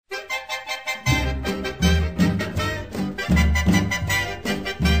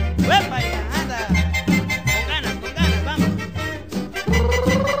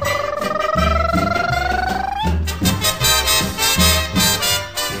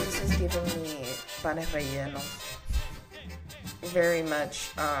panes rellenos. Very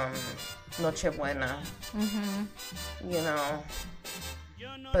much Nochebuena. You know.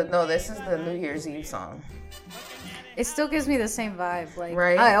 But no, this is the New Year's Eve song. It still gives me the same vibe. Like,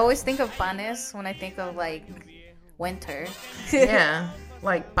 right? I always think of panes when I think of like winter. Yeah.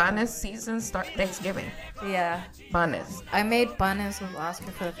 Like panes season start Thanksgiving. Yeah. Panes. I made panes with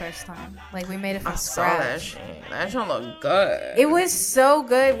Oscar for the first time. Like, we made it from I saw scratch. that shit. That shit look good. It was so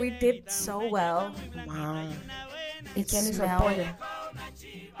good. We did so well. Wow. It smelled.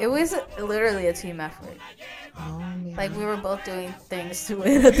 It was literally a team effort. Oh, yeah. Like, we were both doing things to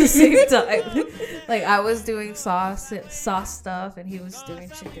it at the same time. Like, I was doing sauce stuff, and he was doing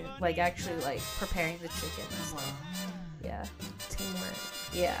chicken. Like, actually, like, preparing the chicken. Wow. Yeah. Teamwork.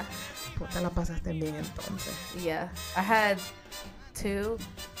 Yeah. Te la pasaste bien entonces. Yeah. I had 2.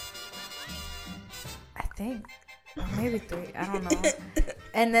 I think. Or maybe 3. I don't know.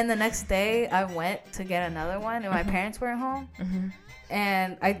 And then the next day, I went to get another one, and my parents weren't home.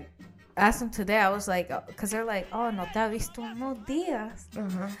 And I asked them today. I was like, because they're like, oh, no te ha visto unos días.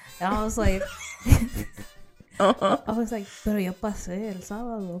 And I was like, pero yo pasé el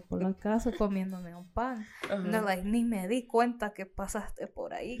sábado por la casa comiéndome un pan. And they're like, ni me di cuenta que pasaste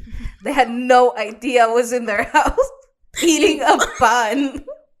por ahí. They had no idea I was in their house eating a pan.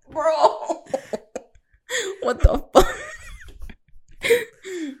 Bro. What the fuck?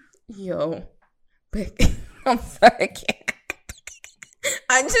 Yo. I'm sorry, I can't.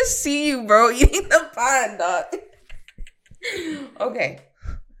 I just see you, bro, eating the pan, dog. Okay.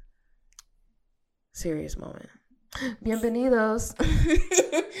 Serious moment. Bienvenidos.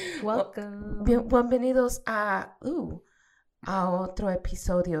 Welcome. Bienvenidos a otro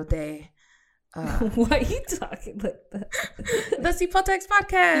episodio de Why are you talking like that? the Cipotx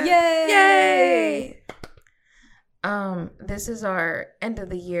Podcast. Yay! This is our end of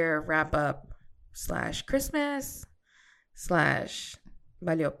the year wrap up / Christmas /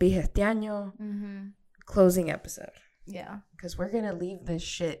 Valió pija este año closing episode. Yeah. Because we're going to leave this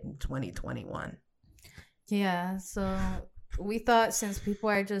shit in 2021. Yeah, so we thought since people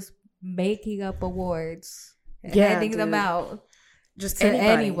are just making up awards and Yeah, handing them dude. out Just to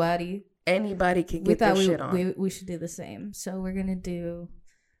anybody can get their shit on. we should do the same. So we're gonna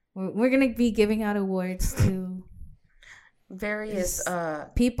be giving out awards to various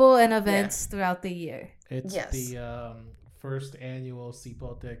people and events throughout the year. It's the first annual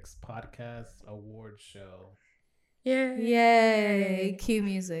Cipotx Podcast award show. Yay! Cue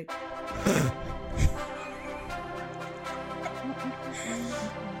music.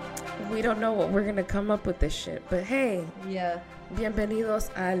 We don't know what we're gonna come up with this shit, but hey, bienvenidos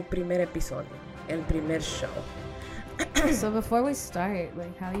al primer episodio, el primer show. So before we start,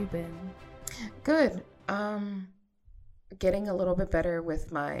 like, how you been? Good. Getting a little bit better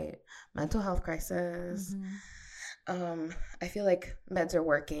with my mental health crisis. I feel like meds are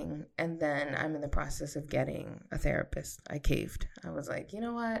working, and then I'm in the process of getting a therapist. I caved. I was like, you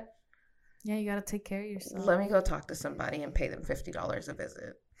know what? Yeah, you gotta take care of yourself. Let me go talk to somebody and pay them $50 a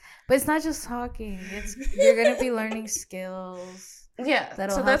visit. But it's not just talking. You're gonna be learning skills. Yeah,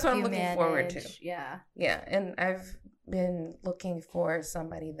 so that's what I'm looking forward to. Yeah, and I've been looking for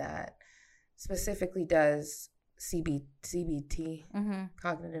somebody that specifically does CBT,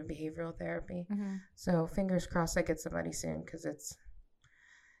 cognitive behavioral therapy. So fingers crossed I get somebody soon, because it's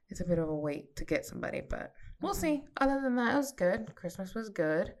a bit of a wait to get somebody, but we'll see. Other than that, it was good. Christmas was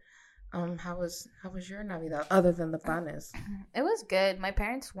good. How was your Navidad other than the panes? It was good. My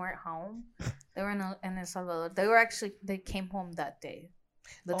parents weren't home. They were in El Salvador. They came home that day,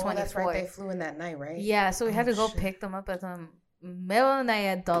 the 24th. That's right. They flew in that night, right? Yeah, so we had to go pick them up at the middle of the night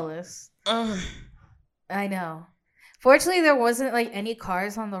at Dulles. I know. Fortunately, there wasn't like any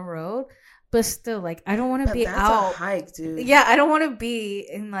cars on the road, but still, like, I don't want to be that's out. A hike, dude. Yeah, I don't want to be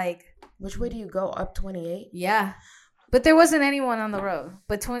in like. Which way do you go? Up 28? Yeah. But there wasn't anyone on the road.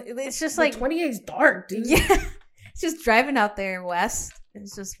 But it's just like 28 is dark, dude. Yeah, it's just driving out there west.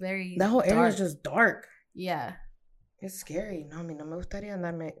 It's just very. The whole area is dark. just dark. Yeah, it's scary. No, no me gustaría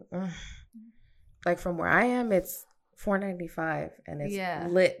andarme. Like from where I am, it's $4.95 and it's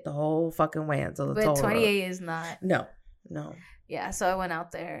lit the whole fucking way until the toll road. 28 is not. No. Yeah, so I went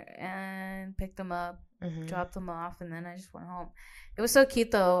out there and picked them up, dropped them off, and then I just went home. It was so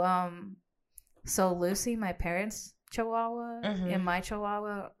cute though. So Lucy, my parents' Chihuahua, and my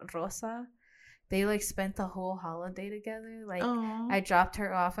Chihuahua Rosa, they like spent the whole holiday together. Like, I dropped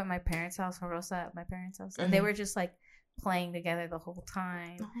her off at my parents' house and Rosa at my parents' house, and they were just like playing together the whole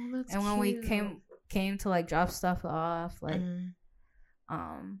time. And when we came to like drop stuff off, like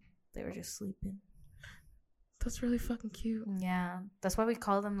they were just sleeping. That's really fucking cute. Yeah, that's why we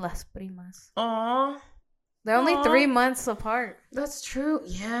call them las primas. Aww. They're only 3 months apart. That's true.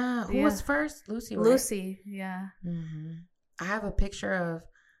 Yeah. Who was first? Lucy. Right? Lucy. Yeah. Mm-hmm. I have a picture of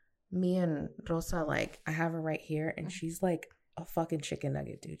me and Rosa. Like, I have her right here, and she's like a fucking chicken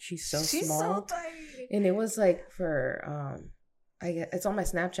nugget, dude. She's so small. So tiny. And it was like for it's on my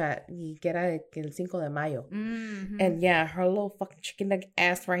Snapchat. Y que era el 5 de mayo. Mm-hmm. And yeah, her little fucking chicken nugget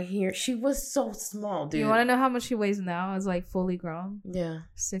ass right here. She was so small, dude. You want to know how much she weighs now? It's like fully grown. Yeah,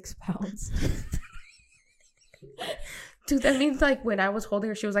 6 pounds. Dude, that means like when I was holding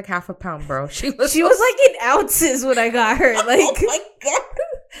her, she was like half a pound, bro. She was like in ounces when I got her. Like, oh my god,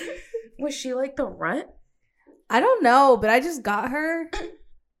 was she like the runt? I don't know, but I just got her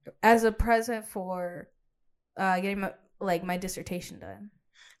as a present for getting my dissertation done.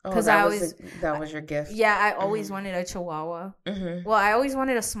 Because that was your gift. Yeah, I always wanted a Chihuahua. Mm-hmm. Well, I always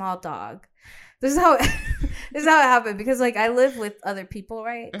wanted a small dog. This is how it happened. Because like I live with other people,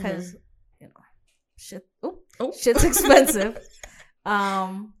 right? Because you know. Shit's expensive.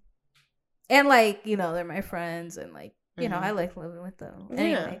 And like, you know, they're my friends and like, you know, I like living with them.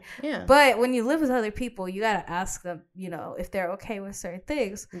 Anyway. Yeah. But when you live with other people, you gotta ask them, you know, if they're okay with certain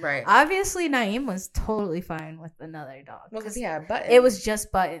things. Right. Obviously, Naeem was totally fine with another dog. Well, because buttons. It was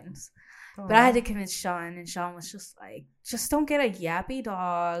just buttons. Aww. But I had to convince Sean, and Sean was just like, just don't get a yappy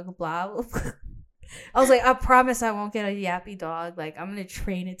dog, blah, blah, blah. I was like, I promise I won't get a yappy dog. Like, I'm going to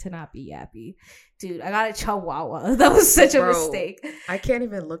train it to not be yappy. Dude, I got a Chihuahua. That was such a mistake. I can't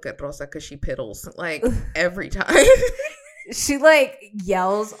even look at Rosa because she piddles, like, every time. She, like,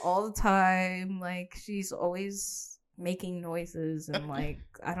 yells all the time. Like, she's always making noises and, like,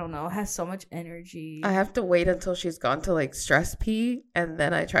 I don't know, has so much energy. I have to wait until she's gone to, like, stress pee, and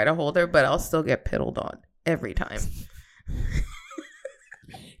then I try to hold her, but I'll still get piddled on every time.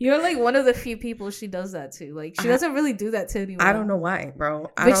 You're like one of the few people she does that to. Like, she doesn't really do that to anyone. I don't know why, bro.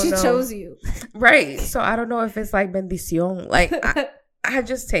 But she chose you. Right. So I don't know if it's like bendición. Like, I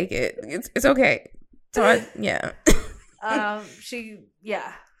just take it. It's okay. So, yeah.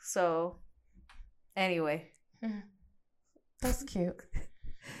 So, anyway. That's cute.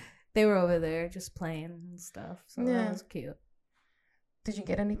 They were over there just playing and stuff. So that was cute. Did you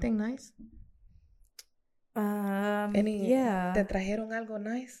get anything nice? ¿Te trajeron algo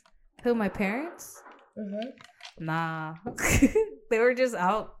nice? Who, my parents? Nah. They were just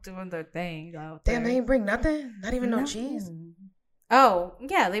out doing their thing out there. Damn, they didn't bring nothing? Not even no cheese? Oh,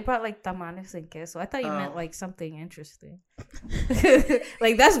 yeah, they brought like tamales and queso. I thought you meant like something interesting.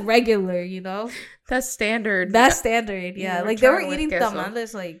 Like, that's regular, you know? That's standard. Yeah. Like, they were eating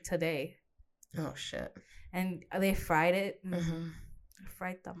tamales like today. Oh, shit. And they fried it.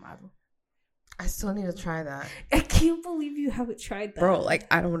 Fried tamal. I still need to try that. I can't believe you haven't tried that. Bro, like,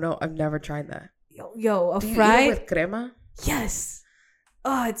 I don't know. I've never tried that. Yo, Do you fried eat it with crema? Yes.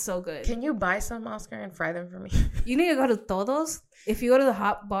 Oh, it's so good. Can you buy some, Oscar, and fry them for me? You need to go to Todos. If you go to the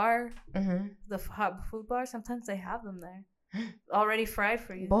hot bar, the hot food bar, sometimes they have them there. Already fried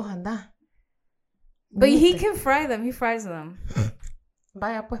for you. But he can fry them. He fries them.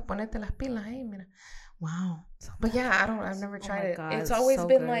 Vaya, pues, ponete las pilas, hey, mira. Wow. But yeah, I've never tried it. God, it's always so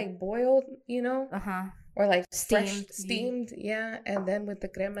been good. Like boiled, you know? Or like steamed, yeah. And then with the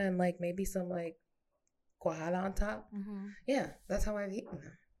crema and like maybe some like cuajada on top. Yeah, that's how I've eaten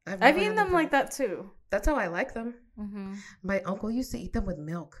them. I've eaten them like that too. That's how I like them. My uncle used to eat them with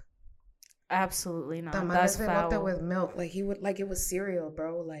milk. Absolutely not. That's foul. With milk, like he would, like it was cereal,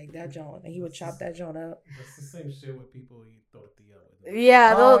 bro. Like that joint, and he would chop that joint up. That's the same shit when people eat tortilla with milk.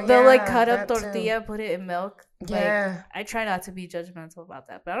 Yeah, they'll like cut up tortilla, put it in milk. Yeah, like, I try not to be judgmental about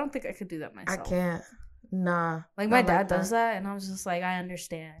that, but I don't think I could do that myself. I can't. Nah. Like my dad does that, and I was just like, I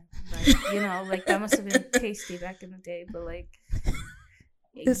understand. Like, you know, like that must have been tasty back in the day, but like.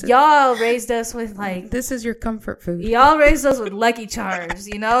 Y'all raised us with like. This is your comfort food. Y'all raised us with Lucky Charms.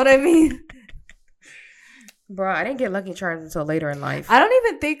 You know what I mean? Bro, I didn't get Lucky Charms until later in life. I don't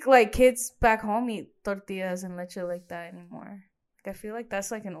even think like kids back home eat tortillas and leche like that anymore. Like, I feel like that's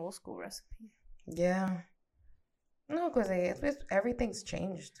like an old school recipe. Yeah. No, because everything's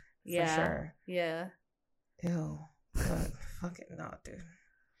changed. For sure. Yeah. Ew. But fucking no, dude.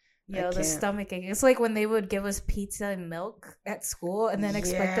 Yo, the stomach ache. It's like when they would give us pizza and milk at school and then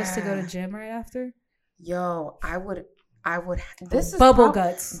expect us to go to gym right after. Yo, I would. This is bubble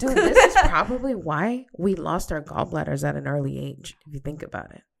guts, dude. This is probably why we lost our gallbladders at an early age. If you think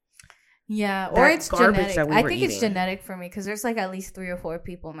about it. Yeah, or it's genetic. I think it's genetic for me because there's like at least 3 or 4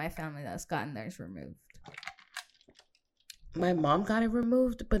 people in my family that's gotten theirs removed. My mom got it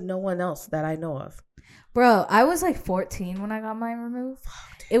removed, but no one else that I know of. Bro, I was like 14 when I got mine removed.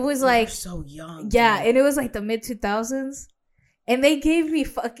 it was like so young. Yeah, dude. and it was like the mid 2000s. And they gave me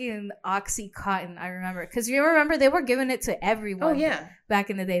fucking Oxycontin, I remember. Because you remember they were giving it to everyone. Oh, yeah.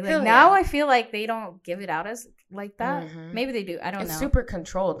 Back in the day. Like Hell now yeah. I feel like they don't give it out as like that. Mm-hmm. Maybe they do. I don't know. It's super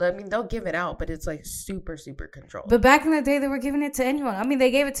controlled. I mean, they'll give it out, but it's like super, super controlled. But back in the day, they were giving it to anyone. I mean,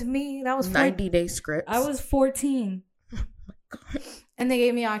 they gave it to me. That was 90-day scripts. I was 14. Oh my God. And they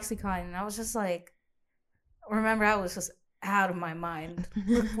gave me Oxycontin. And I was just like, remember, I was just out of my mind.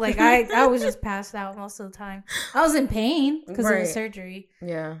 Like I was just passed out most of the time. I was in pain because of the surgery.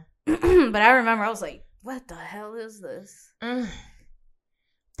 Yeah. But I remember I was like, what the hell is this?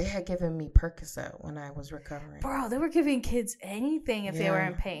 They had given me Percocet when I was recovering. Bro, they were giving kids anything if they were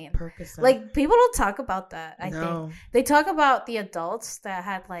in pain. Percocet. Like, people don't talk about that, I think. They talk about the adults that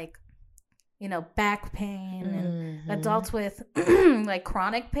had, like, you know, back pain and adults with, like,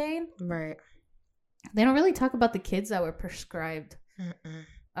 chronic pain. Right. They don't really talk about the kids that were prescribed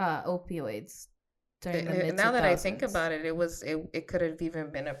opioids during the mid-2000s. Now that I think about it, it could have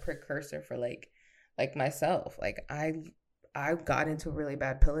even been a precursor for like myself. Like I got into a really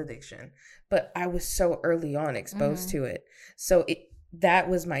bad pill addiction, but I was so early on exposed to it. So that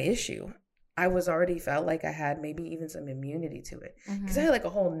was my issue. I was already felt like I had maybe even some immunity to it because I had like a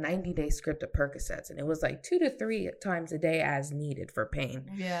whole 90-day script of Percocets, and it was like 2 to 3 times a day as needed for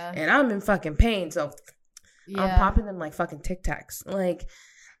pain. Yeah. And I'm in fucking pain, so I'm popping them like fucking Tic Tacs. Like,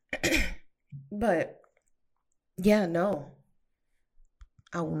 but yeah, no.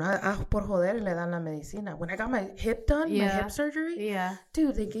 Por joder le dan la medicina. When I got my hip done, my hip surgery,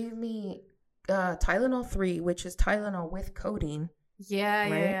 dude, they gave me Tylenol 3, which is Tylenol with codeine.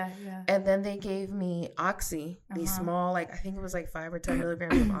 Yeah. And then they gave me Oxy, these small, like, I think it was like 5 or 10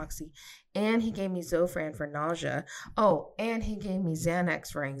 milligrams of Oxy. And he gave me Zofran for nausea. Oh, and he gave me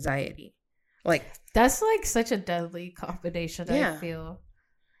Xanax for anxiety. Like, that's like such a deadly combination, I feel.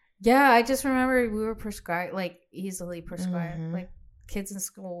 Yeah, I just remember we were prescribed, like, easily prescribed. Like, kids in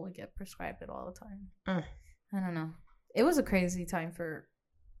school would get prescribed it all the time. I don't know. It was a crazy time for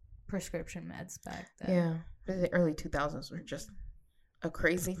prescription meds back then. Yeah. The early 2000s were just a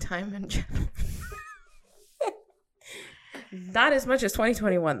crazy time in general. Not as much as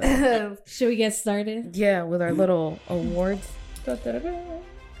 2021 though. Should we get started? Yeah, with our little awards. Da, da, da,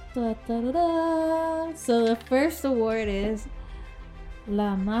 da, da, da. So the first award is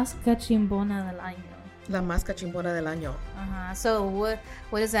La Más Cachimbona del Año. La Más Cachimbona del Año. So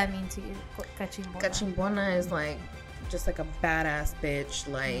what does that mean to you? Cachimbona. Cachimbona is like just like a badass bitch,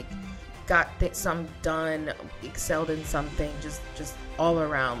 like got something done, excelled in something, just all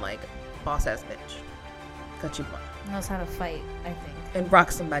around like boss ass bitch. Cachimbona. Knows how to fight, I think. And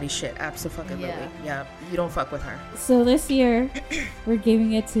rock somebody's shit, absolutely. Yeah, you don't fuck with her. So this year, we're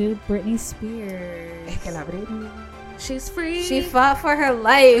giving it to Britney Spears. She's free. She fought for her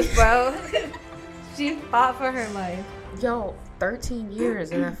life, bro. She fought for her life. Yo, 13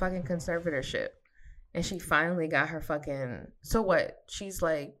 years in that fucking conservatorship. And she finally got her fucking... So what? She's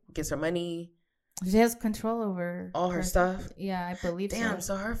like, gets her money. She has control over... all her stuff? Yeah, I believe so. Damn,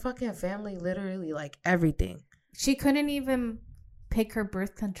 so her fucking family literally, like, everything. She couldn't even pick her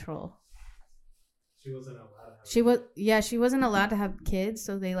birth control. She wasn't allowed to have she wasn't allowed to have kids,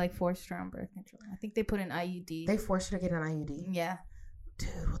 so they, like, forced her on birth control. I think they put an IUD. They forced her to get an IUD? Yeah.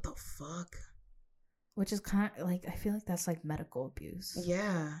 Dude, what the fuck? Which is kind of, like, I feel like that's, like, medical abuse.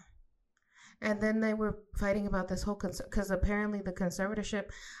 Yeah. And then they were fighting about this whole... Because apparently the conservatorship...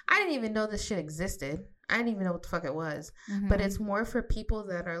 I didn't even know this shit existed. I didn't even know what the fuck it was. But it's more for people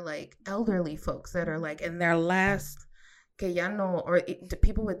that are, like, elderly folks that are, like, in their last... Que ya no... Or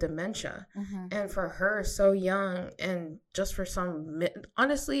people with dementia. And for her, so young, and just for some...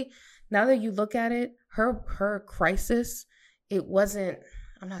 Honestly, now that you look at it, her crisis, it wasn't...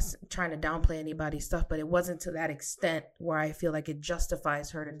 I'm not trying to downplay anybody's stuff, but it wasn't to that extent where I feel like it justifies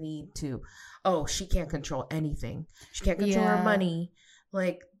her to need to, she can't control anything. She can't control her money.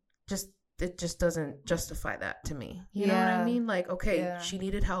 Like, it just doesn't justify that to me. You know what I mean? Like, okay, she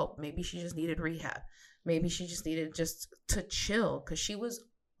needed help. Maybe she just needed rehab. Maybe she just needed just to chill because she was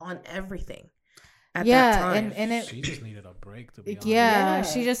on everything at that time. And she just needed a break, to be honest. Yeah,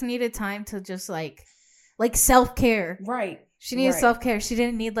 she just needed time to just like self-care. Right. She needed self-care. She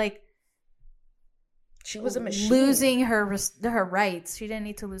didn't need she was a machine. Losing her rights. She didn't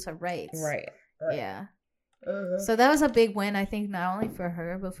need to lose her rights. Right. Yeah. So that was a big win, I think, not only for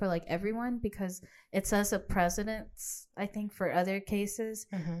her, but for like everyone, because it sets a precedence, I think, for other cases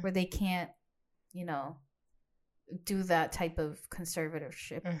where they can't, do that type of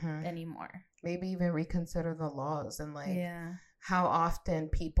conservatorship anymore. Maybe even reconsider the laws and how often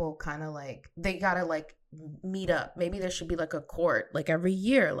people kind of they gotta meet up. Maybe there should be like a court, like every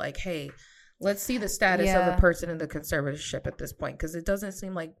year, like, hey, let's see the status of the person in the conservatorship at this point, because it doesn't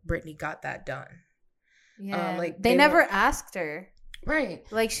seem like Britney got that done. Yeah, like they never asked her. Right.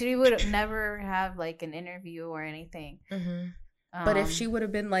 Like, she would never have, like, an interview or anything. Mm-hmm. But if she would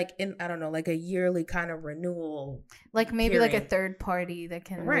have been, like, in, I don't know, like a yearly kind of renewal. Like, maybe, like, a third party that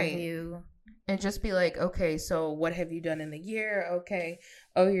can review. And just be like, okay, so what have you done in the year? Okay.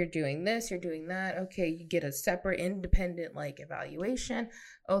 Oh, you're doing this. You're doing that. Okay. You get a separate, independent, like, evaluation.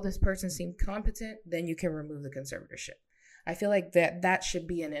 Oh, this person seemed competent. Then you can remove the conservatorship. I feel like that should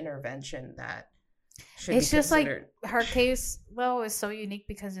be an intervention that it's just like her case though is so unique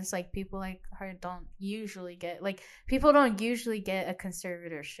because it's like people like her don't usually get a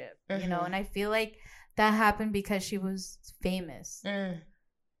conservatorship, you know, and I feel like that happened because she was famous.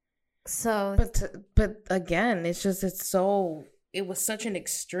 So but again, it was such an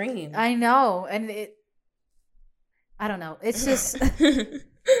extreme. I know, and I don't know, it's just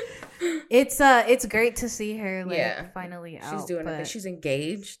it's great to see her like finally out. She's doing it. She's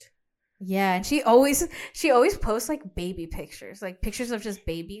engaged. Yeah, and she always posts like baby pictures, like pictures of just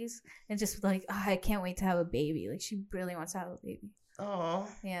babies, and just like, oh, I can't wait to have a baby. Like, she really wants to have a baby. Oh,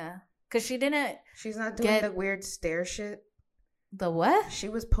 yeah, because she's not doing the weird stare shit. The what? She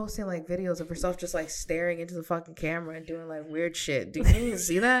was posting like videos of herself just like staring into the fucking camera and doing like weird shit. Did you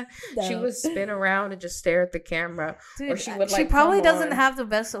see that? No. She would spin around and just stare at the camama. Dude, or she would like. She probably doesn't have the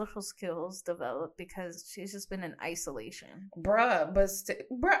best social skills developed because she's just been in isolation.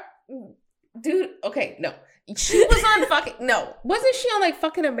 Dude. Okay, no, she was on fucking no. Wasn't she on like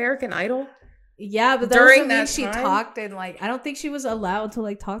fucking American Idol? Yeah, but during that she talked and like I don't think she was allowed to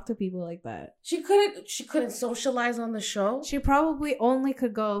like talk to people like that. She couldn't socialize on the show. She probably only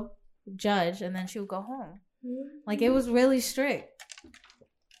could go judge and then she would go home. Like, it was really strict.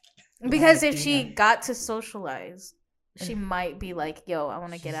 Because if she got to socialize, she might be like, "Yo, I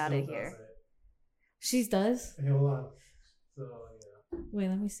want to get out of here." She does. Hey, hold on. So yeah. Wait,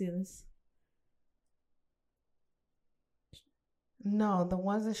 let me see this. No, the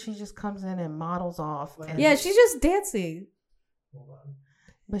ones that she just comes in and models off. And yeah, she's just dancing. Hold on.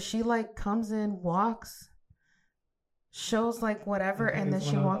 But she like comes in, walks, shows like whatever, and then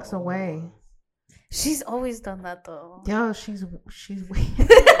she walks away. She's always done that though. Yo, she's weird.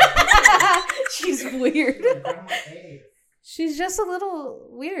 She's weird. She's just a little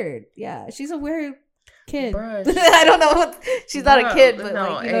weird. Yeah, she's a weird kid. I don't know what. She's not a kid, but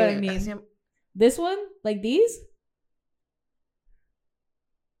no, like, you know what I mean. This one, like these.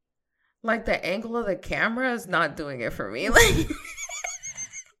 Like, the angle of the camera is not doing it for me. Like,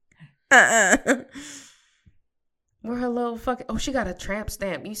 Where her little fucking... Oh, she got a tramp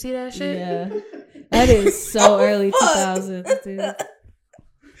stamp. You see that shit? Yeah. That is so early 2000s, dude.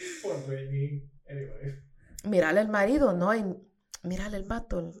 Poor Britney. Anyway. Mírale el marido, ¿no? Y mírale el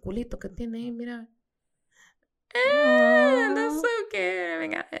vato, el culito que tiene ahí, mira. That's so cute. Oh my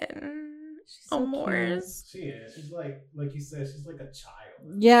God. Amores. She is. She's like you said, she's like a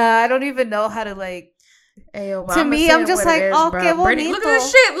child. Yeah, I don't even know how to like. Hey, yo, to me, I'm just like, oh, qué bonito. Brittany, look at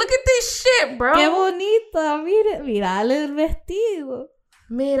this shit. Look at this shit, bro. Qué bonito. Mírale el vestido.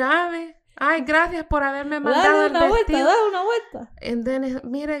 Mírame. Ay, gracias por haberme mandado el vestido. Dale una vuelta. And then,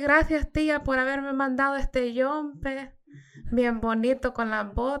 mire, gracias, tía, por haberme mandado este yompe. Bien bonito con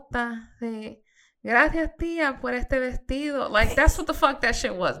las botas. Sí. Gracias, tía, por este vestido. Like, that's what the fuck that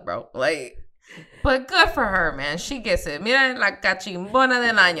shit was, bro. Like, but good for her, man. She gets it. Mira la cachimbona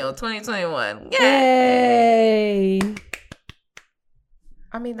del año 2021. Yay!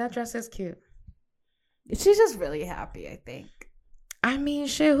 I mean, that dress is cute. She's just really happy, I think. I mean,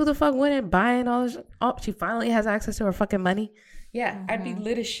 shit, who the fuck wouldn't buy all this? Oh, she finally has access to her fucking money. Yeah, I'd be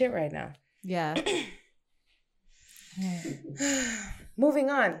lit as shit right now. Yeah. Moving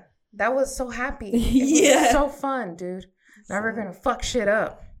on. That was so happy. It was so fun, dude. Now we're gonna fuck shit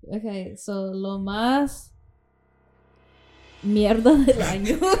up. Okay, so lo más mierda del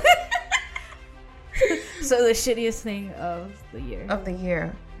año. So the shittiest thing of the year. Of the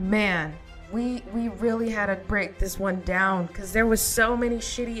year. Man, we really had to break this one down because there was so many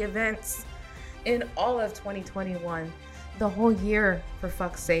shitty events in all of 2021. The whole year, for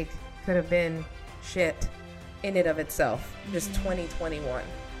fuck's sake, could have been shit in and of itself. Just 2021.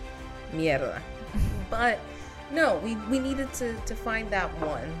 Mierda. But no, we needed to find that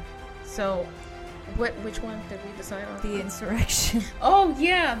one. So which one did we decide on? The insurrection. Oh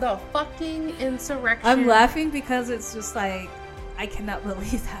yeah, the fucking insurrection. I'm laughing because it's just like, I cannot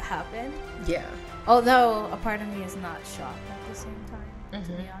believe that happened. Yeah. Although a part of me is not shocked at the same time,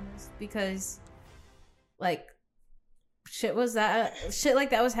 to be honest, because like shit like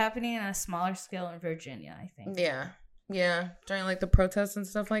that was happening on a smaller scale in Virginia, I think. Yeah, during like the protests and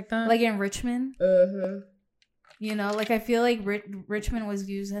stuff like that, like in Richmond. You know, like I feel like Richmond was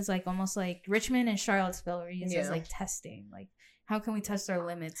used as like almost like Richmond and Charlottesville were used as like testing, like how can we test our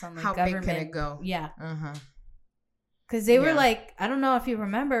limits on the government? How big can it go? Yeah. Because they were like, I don't know if you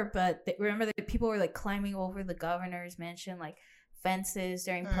remember, but remember that people were like climbing over the governor's mansion, like fences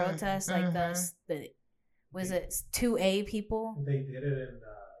during protests, like was it 2A people? They did it in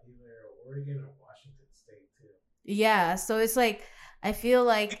either Oregon or Washington State too. Yeah, so it's like I feel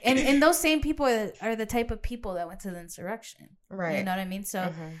like, and those same people are the type of people that went to the insurrection, right? You know what I mean?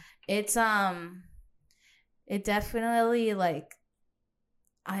 So it's it definitely like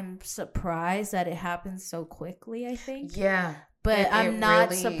I'm surprised that it happened so quickly. I think, but I'm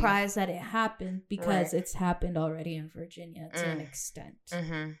not really surprised that it happened because it's happened already in Virginia to an extent.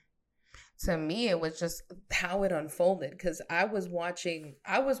 To me, it was just how it unfolded because I was watching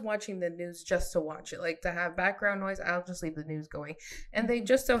the news just to watch it, like to have background noise. I'll just leave the news going, and they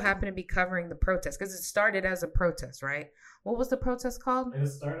just so happen to be covering the protest because it started as a protest, right? What was the protest called? It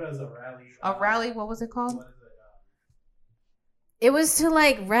started as a rally. A rally. What was it called? What is it? It was to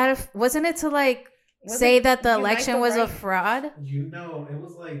like wasn't it to like say that the election was a fraud? You know, it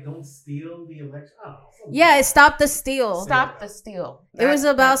was like don't steal the election. Oh, yeah, it stopped the steal. Stop the steal. It was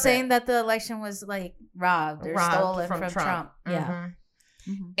about saying that the election was like robbed or stolen from Trump. Yeah.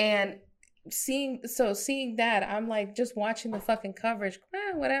 And seeing that, I'm like just watching the fucking coverage,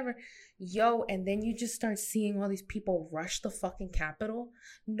 whatever. Yo, and then you just start seeing all these people rush the fucking Capitol.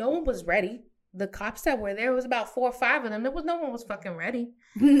 No one was ready. The cops that were there, was about 4 or 5 of them. No one was fucking ready.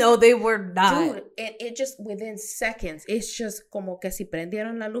 No, they were not. Dude, and it just within seconds, it's just como que si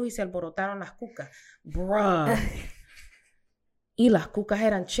prendieron la luz y se alborotaron las cucas. Bruh. Y las cucas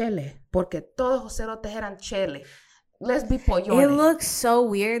eran chele, porque todos los cerotes eran chele. Let's be pollones. It looks so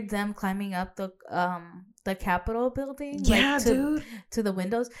weird, them climbing up the Capitol building. Yeah, like, dude. To the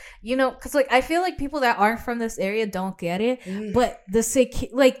windows. You know, because, like, I feel like people that aren't from this area don't get it. But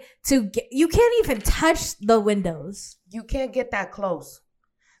you can't even touch the windows. You can't get that close.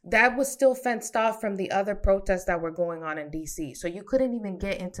 That was still fenced off from the other protests that were going on in D.C. So you couldn't even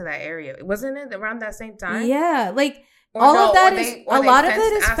get into that area. Wasn't it around that same time? Yeah, like... A lot of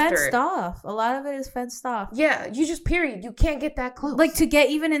it is fenced off. A lot of it is fenced off. Yeah, you just period. You can't get that close. Like to get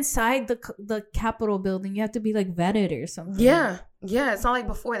even inside the Capitol building, you have to be like vetted or something. Yeah. It's not like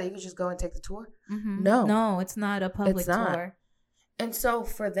before that you could just go and take the tour. No, it's not a public tour. And so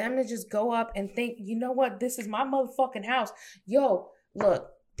for them to just go up and think, you know what, this is my motherfucking house. Yo, look,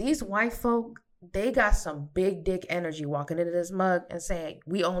 these white folk. They got some big dick energy walking into this mug and saying,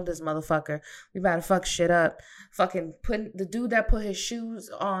 we own this motherfucker. We about to fuck shit up. Fucking put the dude that put his shoes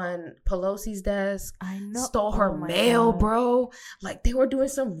on Pelosi's desk. I know. Stole her mail, bro. Like they were doing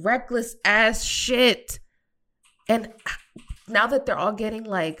some reckless ass shit. And now that they're all getting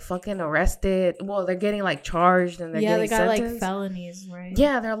like fucking arrested, well, they're getting like charged and they're getting sentenced. Like felonies, right?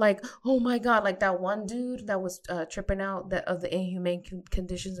 Yeah, they're like, oh my god, like that one dude that was tripping out of the inhumane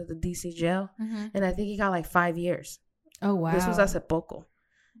conditions of the DC jail, and I think he got like 5 years. Oh wow, this was hace poco.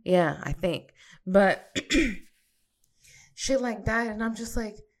 Yeah, I think, but shit like that, and I'm just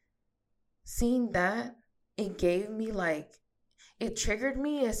like, seeing that, it gave me like. It triggered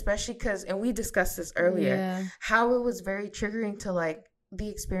me, especially because, and we discussed this earlier, how it was very triggering to, like, the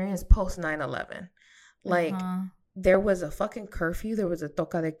experience post 9/11. Like, there was a fucking curfew. There was a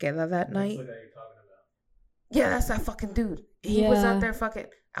toca de queda that night. That's the guy you're talking about. Yeah, that's that fucking dude. He was out there fucking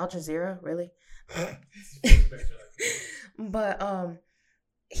Al Jazeera, really? But,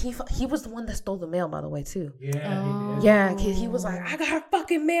 he was the one that stole the mail, by the way, too. Yeah, Yeah, he was like, I got her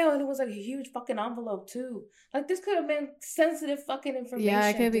fucking mail. And it was like a huge fucking envelope, too. Like, this could have been sensitive fucking information. Yeah,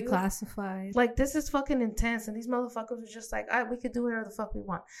 it could be classified. Like, this is fucking intense. And these motherfuckers were just like, all right, we could do whatever the fuck we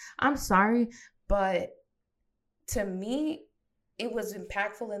want. I'm sorry, but to me, it was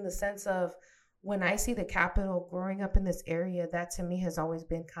impactful in the sense of when I see the Capitol growing up in this area, that to me has always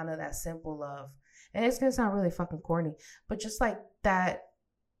been kind of that symbol of, and it's going to sound really fucking corny, but just like that.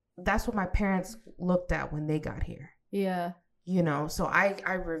 That's what my parents looked at when they got here. Yeah. You know, so I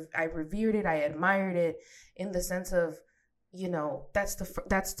revered it. I admired it in the sense of, you know,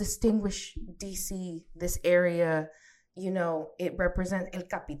 that's distinguished DC, this area, you know, it represents El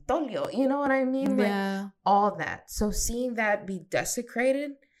Capitolio. You know what I mean? Yeah. Like, all that. So seeing that be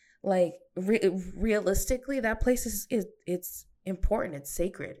desecrated, like realistically, that place is it's important. It's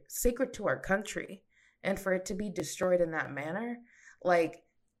sacred to our country. And for it to be destroyed in that manner, like,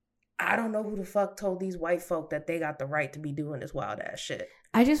 I don't know who the fuck told these white folk that they got the right to be doing this wild ass shit.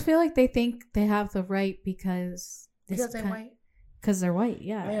 I just feel like they think they have the right because Because they're white. Because they're white,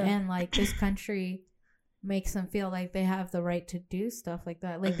 yeah. And like this country makes them feel like they have the right to do stuff like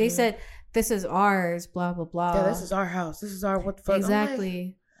that. Like they said, this is ours, blah blah blah. Yeah, this is our house. This is our what the fuck.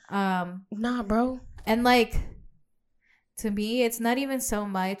 Exactly. Nah, bro. And like, to me, it's not even so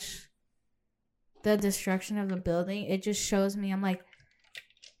much the destruction of the building. It just shows me, I'm like,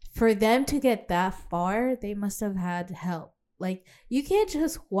 for them to get that far, they must have had help. Like, you can't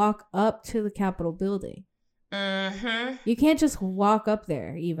just walk up to the Capitol building. You can't just walk up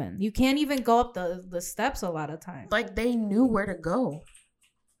there even. You can't even go up the steps a lot of times. Like, they knew where to go.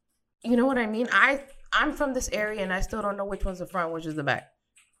 You know what I mean? I'm from this area and I still don't know which one's the front, which is the back.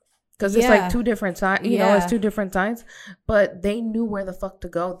 Because it's like two different sides. You know, it's two different sides. But they knew where the fuck to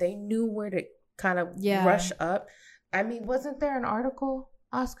go. They knew where to kind of rush up. I mean, wasn't there an article,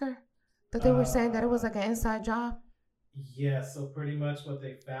 Oscar, that they were saying that it was like an inside job? Yeah, so pretty much what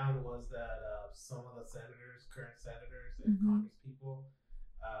they found was that some of the current senators and Congress people,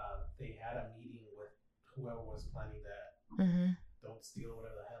 they had a meeting with whoever was planning that Don't Steal,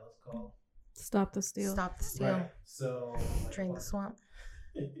 whatever the hell it's called. Stop the steal. Stop the steal. Right. So Drain the swamp.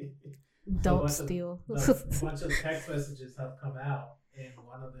 Don't steal. A bunch of text messages have come out, and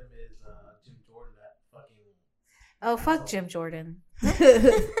one of them is Jim Jordan, that fucking... Oh, fuck Jim Jordan. So yeah,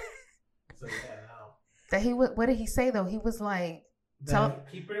 no. That he what did he say though? He was like,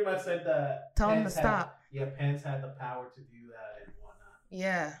 he pretty much said that tell him to stop. Yeah, Pence had the power to do that and whatnot.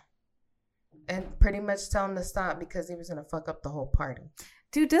 Yeah, and pretty much tell him to stop because he was gonna fuck up the whole party.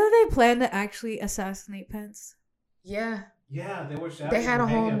 Dude, didn't they plan to actually assassinate Pence? Yeah. Yeah, they were shouting. They had a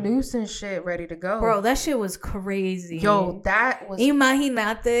whole noose and shit ready to go. Bro, that shit was crazy. Yo, that was...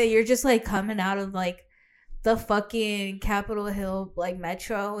 Imagínate, you're just like coming out of like the fucking Capitol Hill like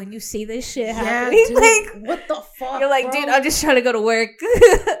metro and you see this shit happening. Dude, like, what the fuck? You're like, bro? Dude, I'm just trying to go to work.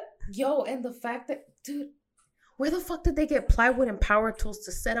 Yo, and the fact that, dude, where the fuck did they get plywood and power tools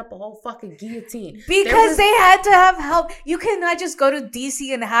to set up a whole fucking guillotine? Because they had to have help. You cannot just go to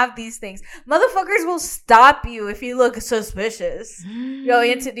DC and have these things. Motherfuckers will stop you if you look suspicious. Go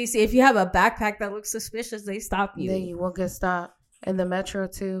into DC. If you have a backpack that looks suspicious, they stop you. Then you will get stopped. And the metro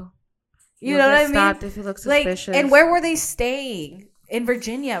too. You know what I mean? Stopped if you look suspicious. Like, and where were they staying? In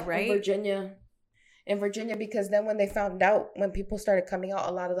Virginia, right? In Virginia, because then when they found out, when people started coming out,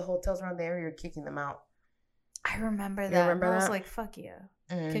 a lot of the hotels around the area were kicking them out. I remember that. I was like, fuck yeah.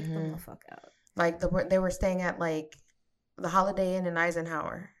 Kick them the fuck out. Like, they were staying at, like, the Holiday Inn in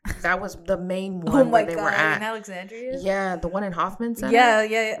Eisenhower. That was the main one where they were at. In Alexandria? Yeah, the one in Hoffman Center.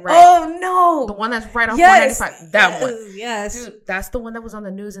 Yeah. Right. Oh, no. The one that's right off 195. That one. Yes. Dude, that's the one that was on the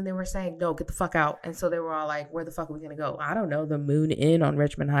news, and they were saying, no, get the fuck out. And so they were all like, where the fuck are we going to go? I don't know. The Moon Inn on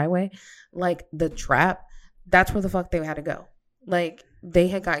Richmond Highway. Like, the Trap. That's where the fuck they had to go. Like, they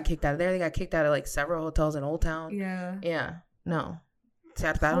had gotten kicked out of there. They got kicked out of, like, several hotels in Old Town. Yeah. No.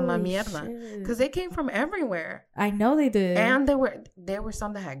 Because they came from everywhere. I know they did. And there were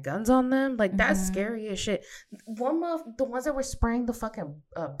some that had guns on them. Like, that's scary as shit. One of the ones that were spraying the fucking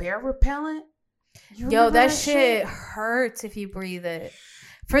bear repellent. Yo, that shit hurts if you breathe it.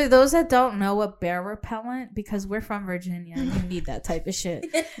 For those that don't know what bear repellent, because we're from Virginia, you need that type of shit.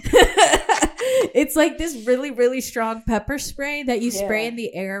 It's like this really, really strong pepper spray that you spray in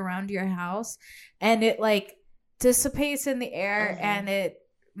the air around your house. And it like dissipates in the air and it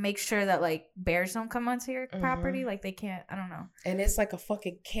makes sure that like bears don't come onto your property. Like they can't, I don't know. And it's like a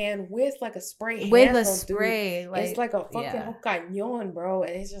fucking can with like a spray with handle, a spray. Like, it's like a fucking cañón, bro.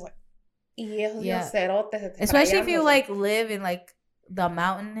 And it's just like especially if you like live in like the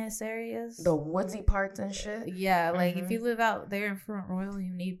mountainous areas, the woodsy parts and shit. Yeah, like if you live out there in Front Royal,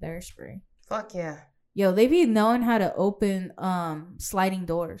 you need bear spray. Fuck yeah. Yo, they be knowing how to open sliding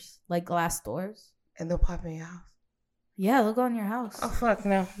doors, like glass doors. And they'll pop in your house. Yeah, they'll go in your house. Oh, fuck,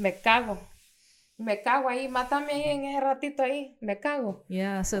 no. Me cago ahí. Mátame ahí en ese ratito ahí. Me cago.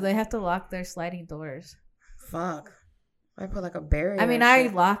 Yeah, so they have to lock their sliding doors. Fuck. I put like a barrier. I mean, I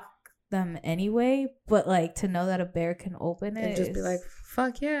lock them anyway, but like to know that a bear can open it. And just be like,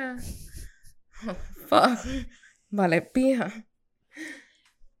 fuck yeah. Fuck. Vale pija.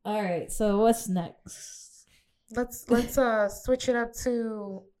 All right, so what's next? Let's switch it up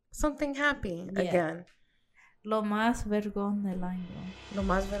to something happy again. Lo más vergón del año. Lo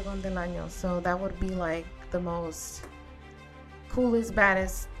más vergón del año. So that would be like the most coolest,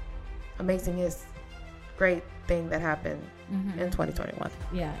 baddest, amazingest, great thing that happened in 2021.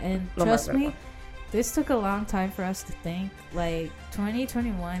 Yeah, and trust me, this took a long time for us to think. Like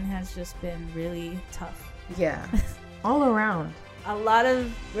 2021 has just been really tough. Yeah, all around. A lot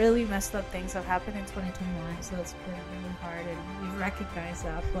of really messed up things have happened in 2021, so it's been really hard, and we recognize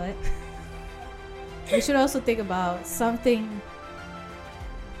that. But we should also think about something,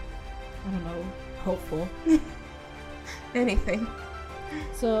 I don't know, hopeful. Anything.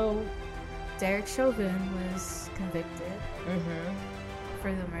 So, Derek Chauvin was convicted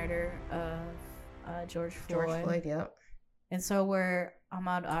for the murder of George Floyd. Yep. And so were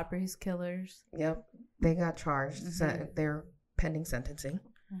Ahmaud Arbery's killers. Yep. They got charged. They're pending sentencing.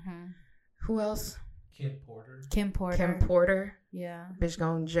 Who else? Kim Porter. Yeah. Bitch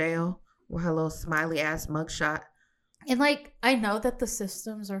going to jail with her little smiley ass mugshot. And like, I know that the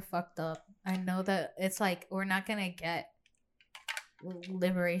systems are fucked up. I know that it's like, we're not going to get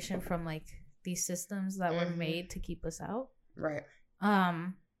liberation from like these systems that were made to keep us out. Right.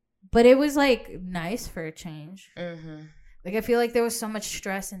 But it was like nice for a change. Like, I feel like there was so much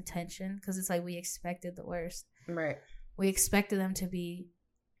stress and tension because it's like we expected the worst. Right. We expected them to be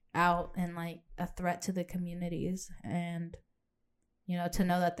out and like a threat to the communities, and you know, to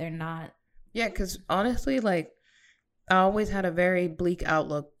know that they're not. Yeah, because honestly, like, I always had a very bleak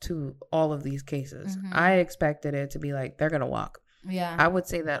outlook to all of these cases. I expected it to be like, they're gonna walk. Yeah, I would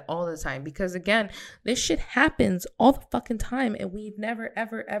say that all the time because, again, this shit happens all the fucking time and we've never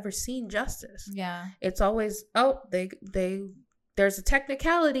ever seen justice. Yeah, it's always, oh, they there's a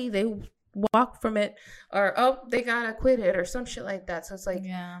technicality, they walk from it, or oh, they got acquitted or some shit like that. So it's like,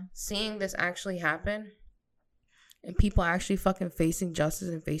 seeing this actually happen and people actually fucking facing justice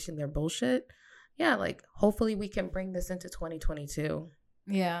and facing their bullshit. Yeah, like, hopefully we can bring this into 2022.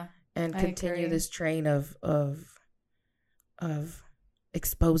 Yeah, and continue this train of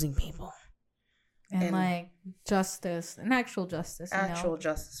exposing people and like justice and actual justice,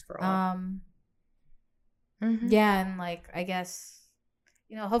 justice for all. Yeah, and like, I guess,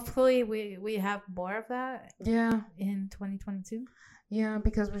 you know, hopefully we have more of that. Yeah, in 2022. Yeah,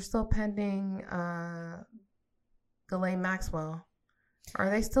 because we're still pending Ghislaine Maxwell. Are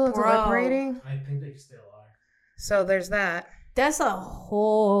they still deliberating? I think they still are. So there's that. That's a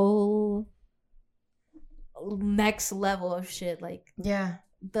whole next level of shit. Like, yeah,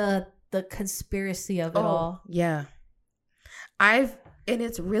 the conspiracy of it all. Yeah, and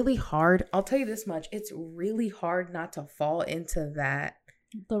it's really hard. I'll tell you this much: it's really hard not to fall into that.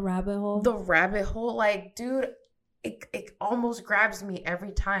 The rabbit hole. Like, dude, it almost grabs me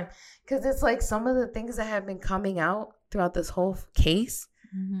every time because it's like some of the things that have been coming out throughout this whole case.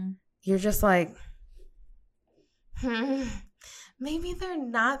 You're just like, maybe they're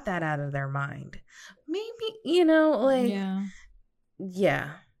not that out of their mind. Maybe, you know, like, yeah.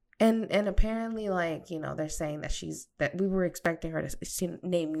 And apparently, like, you know, they're saying that we were expecting her to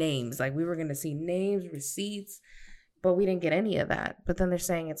name names. Like, we were going to see names, receipts, but we didn't get any of that. But then they're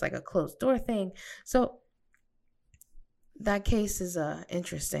saying it's like a closed door thing. So that case is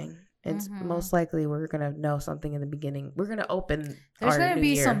interesting. It's most likely we're going to know something in the beginning. We're going to open. There's going to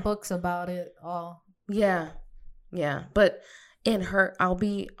be some books about it all. Yeah. Yeah. But in her, I'll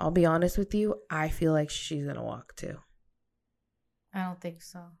be honest with you. I feel like she's going to walk too. I don't think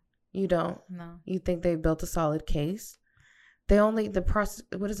so. You don't? No. You think they built a solid case? They only, the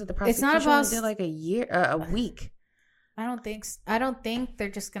prosecution it's not about, did like a week. I don't think they're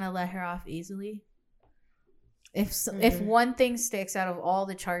just going to let her off easily. If one thing sticks out of all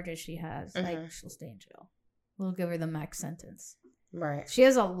the charges she has, like, she'll stay in jail. We'll give her the max sentence. Right. She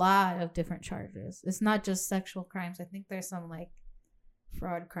has a lot of different charges. It's not just sexual crimes. I think there's some like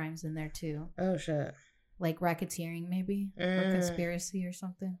fraud crimes in there too. Oh shit. Like racketeering maybe, or conspiracy or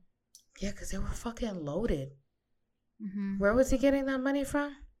something. Yeah, because they were fucking loaded. Where was he getting that money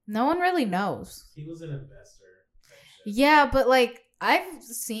from? No one really knows. He was an investor. Yeah, but like,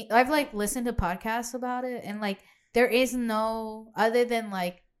 I've like listened to podcasts about it, and like, there is no, other than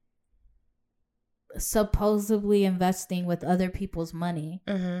like supposedly investing with other people's money,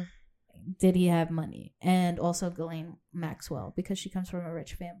 did he have money? And also Ghislaine Maxwell, because she comes from a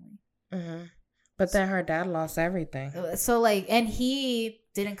rich family. But then her dad lost everything. So like, and he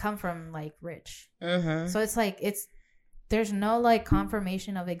didn't come from like rich. So it's like, there's no like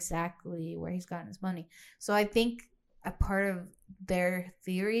confirmation of exactly where he's gotten his money. So I think a part of their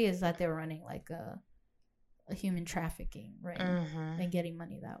theory is that they're running like a human trafficking, right? And getting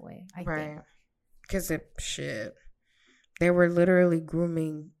money that way. I think. Because they were literally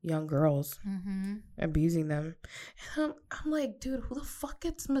grooming young girls, abusing them. And I'm like, dude, who the fuck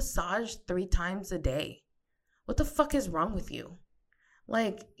gets massaged 3 times a day? What the fuck is wrong with you?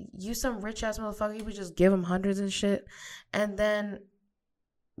 Like, you some rich ass motherfucker, you would just give them hundreds and shit. And then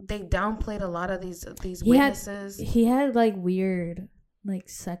they downplayed a lot of these witnesses. He had like weird, like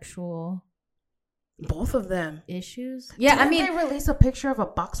sexual. Both of them. Issues. Yeah, Didn't they release a picture of a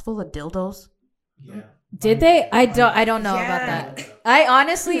box full of dildos? Yeah. Did they? I don't know about that. I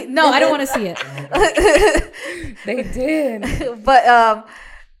honestly I don't want to see it. They did. But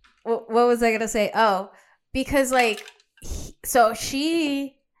what was I gonna say? Oh, because like, so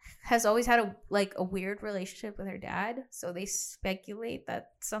she has always had a weird relationship with her dad. So they speculate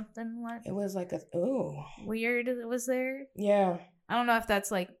that something It was like weird was there. Yeah. I don't know if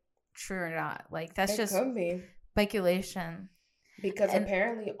that's like true or not. Like that's just could be speculation. Because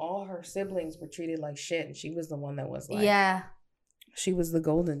apparently all her siblings were treated like shit, and she was the one that was like, yeah, she was the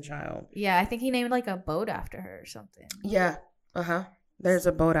golden child. Yeah, I think he named like a boat after her or something. Yeah. There's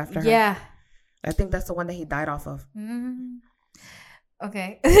a boat after her. Yeah. I think that's the one that he died off of. Mm-hmm.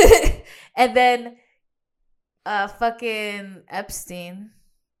 Okay. And then fucking Epstein,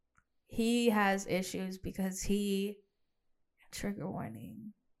 he has issues because trigger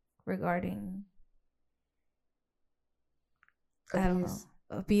warning regarding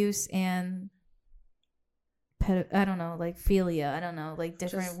abuse and I don't know, like philia. I don't know, like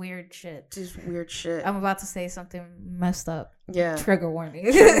different weird shit. Just weird shit. I'm about to say something messed up. Yeah. Trigger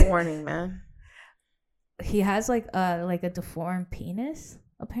warning. Trigger warning, man. He has like a deformed penis,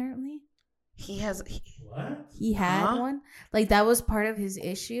 apparently. What? He had one. Like that was part of his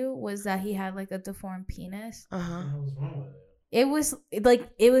issue, was that he had like a deformed penis. What was wrong with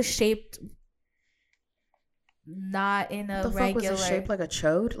it? It was shaped not in a regular. Was it shaped like a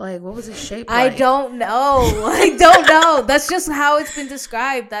chode? Like what was it shaped like? I don't know. I don't know. That's just how it's been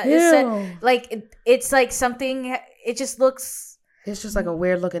described. That it's like something. It just looks. It's just like a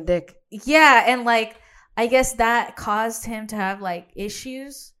weird looking dick. Yeah, and like I guess that caused him to have like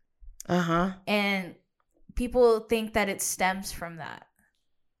issues. And people think that it stems from that.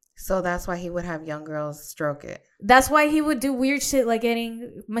 So that's why he would have young girls stroke it. That's why he would do weird shit like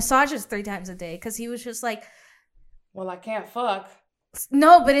getting massages 3 times a day, because he was just like, well, I can't fuck.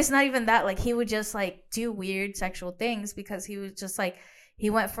 No, but it's not even that. Like he would just like do weird sexual things because he was just like, he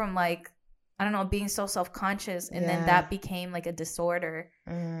went from like, I don't know, being so self-conscious, and then that became like a disorder,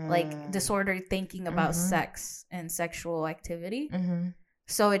 like disordered thinking about sex and sexual activity.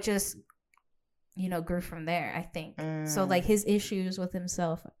 So it just, grew from there, I think. So like his issues with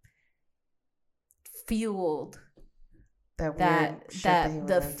himself fueled that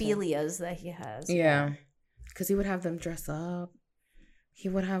the philias that he has. Yeah. Because he would have them dress up.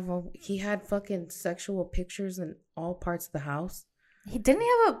 He had fucking sexual pictures in all parts of the house. Didn't he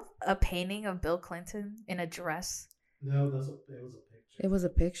have a painting of Bill Clinton in a dress? No, it was a picture. It was a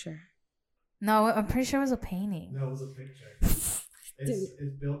picture. No, I'm pretty sure it was a painting. No, it was a picture. It's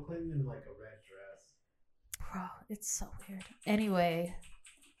Bill Clinton in like a red dress. Bro, it's so weird. Anyway.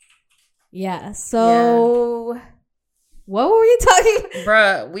 Yeah, so what were we talking?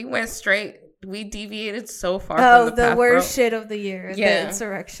 Bruh, we went straight. We deviated so far from the path, worst shit of the year. The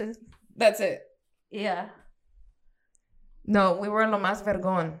insurrection. That's it. Yeah. No, we were lo más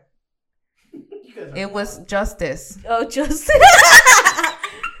vergón. It was justice. Oh, justice.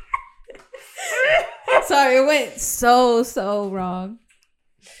 Sorry, it went so wrong.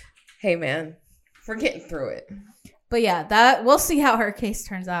 Hey, man. We're getting through it. But yeah, we'll see how her case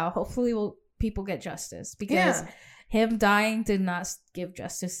turns out. Hopefully people get justice, because him dying did not give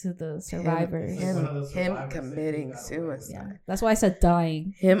justice to the survivors. Him committing suicide. Yeah, that's why I said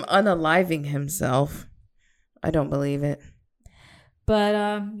dying. Him unaliving himself. I don't believe it. But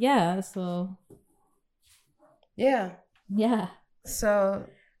so yeah. So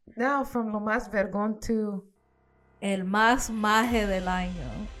now from lo más vergón to el más maje del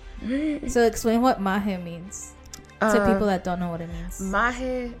año. So explain what maje means to people that don't know what it means.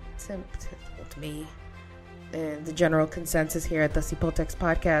 Maje to me, and the general consensus here at the Cipotx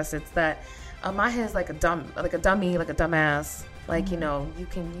Podcast, it's that a maje is like a dummy, like a dumbass. Like, you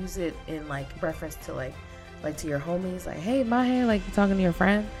can use it in like reference to like to your homies, like, hey, maje, like you're talking to your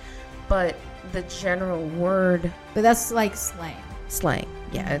friend. But the general word, but that's like slang.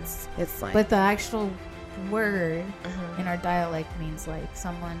 Yeah, it's slang. But the actual word in our dialect means like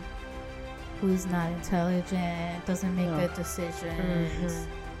someone who's not intelligent, doesn't make good decisions,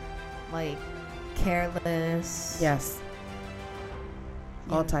 like careless. Yes.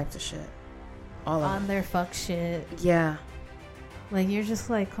 All types of shit. All on their fuck shit. Yeah. Like you're just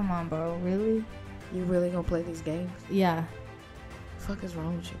like, come on, bro, really? You really gonna play these games? Yeah. The fuck is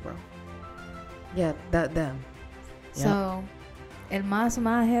wrong with you, bro? Yeah, them. Yep. So, el más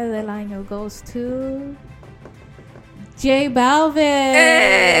maje del año goes to J Balvin.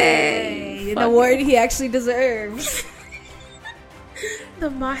 Hey! An award he actually deserves. The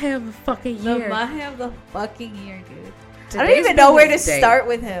maje of the fucking year. The maje of the fucking year, dude. I don't even know where to start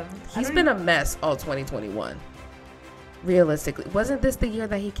with him. He's been a mess all 2021. realistically, wasn't this the year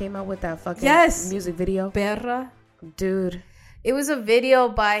that he came out with that fucking music video? Perra. Dude. It was a video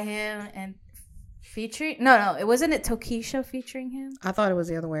by him and featuring... No, it wasn't it Tokisha featuring him? I thought it was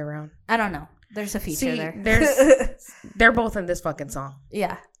the other way around. I don't know. There's a feature there. They're both in this fucking song.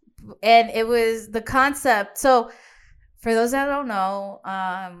 Yeah. And it was the concept. So, for those that don't know,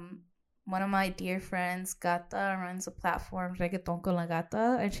 one of my dear friends, Gata, runs a platform, Reggaeton con la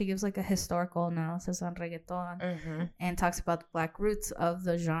Gata, and she gives like a historical analysis on reggaeton and talks about the black roots of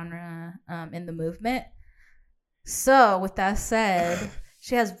the genre in the movement. So, with that said,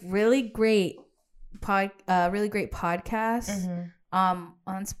 she has really great podcasts. On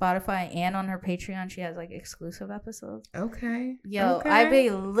Spotify and on her Patreon, she has like exclusive episodes. Okay. I be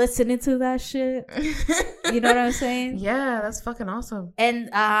listening to that shit. You know what I'm saying? Yeah, that's fucking awesome. And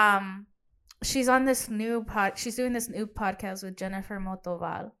she's on this new she's doing this new podcast with Jennifer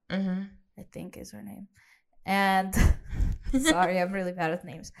Motoval. I think is her name. And sorry, I'm really bad with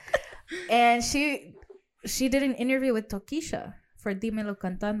names. And she did an interview with Tokisha for Dímelo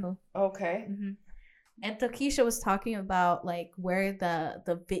Cantando. Okay. And Tokisha was talking about like where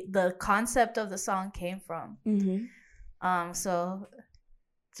the concept of the song came from. So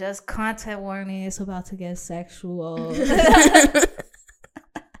just content warning, it's about to get sexual.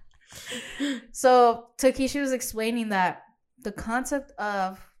 So Tokisha was explaining that the concept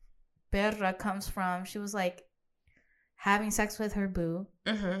of perra comes from, she was like having sex with her boo,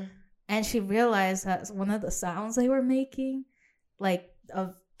 and she realized that one of the sounds they were making, like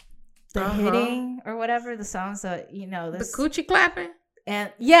of the hitting or whatever, the sounds that, you know, the coochie clapping, and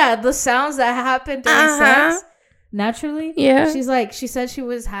the sounds that happen during sex naturally. She said she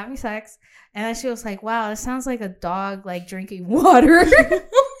was having sex, and then she was like, wow, it sounds like a dog like drinking water.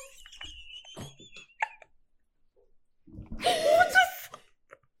 What the fuck?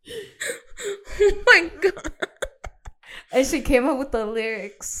 Oh my god. And she came up with the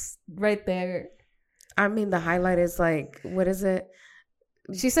lyrics right there. I mean, the highlight is like, what is it?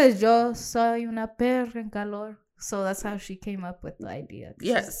 She says, yo soy una perra en calor. So that's how she came up with the idea.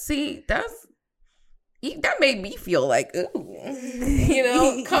 Yeah, see, that made me feel like, ooh. You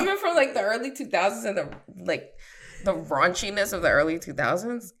know, coming from like the early 2000s and the raunchiness of the early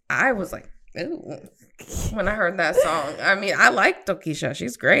 2000s, I was like, ooh, when I heard that song. I mean, I like Tokisha.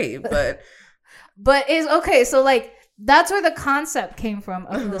 She's great, but it's okay. So like, that's where the concept came from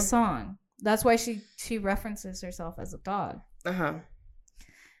of the song. That's why she references herself as a dog.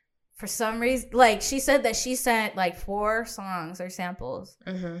 For some reason, like she said that she sent like 4 songs or samples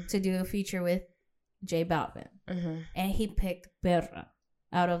to do a feature with J Balvin, and he picked Perra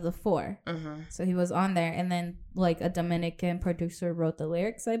out of the 4. So he was on there, and then like a Dominican producer wrote the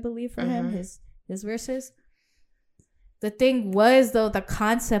lyrics, I believe, for him, his verses. The thing was, though, the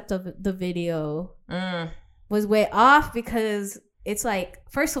concept of the video was way off, because it's like,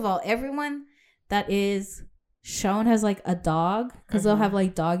 first of all, everyone that is shown has like a dog, because they'll have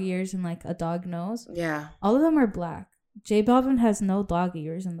like dog ears and like a dog nose. Yeah, all of them are black. J Balvin has no dog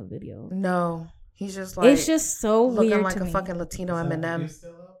ears in the video. No, he's just like, it's just so looking weird like to a me. Fucking Latino Eminem.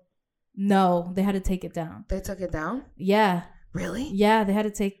 No, they had to take it down. They took it down? Yeah. Really? Yeah, they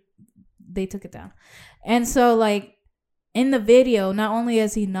took it down. And so like in the video, not only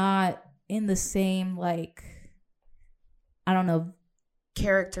is he not in the same like, I don't know,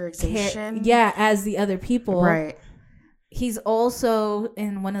 characterization as the other people, right? He's also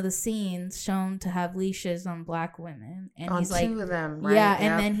in one of the scenes shown to have leashes on black women, and on he's 2 like 2 of them, right? Yeah,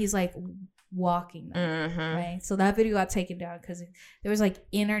 and then he's like walking them, right? So that video got taken down because there was like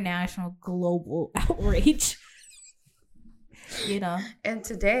international global outrage, you know. And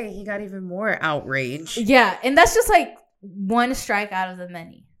today he got even more outrage. Yeah, and that's just like one strike out of the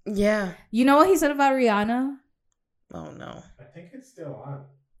many. Yeah. You know what he said about Rihanna? Oh no. I think it's still on.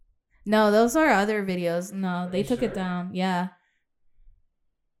 No, those are other videos. No, they took it down. Yeah.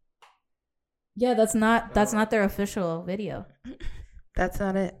 Yeah, that's not their official video. That's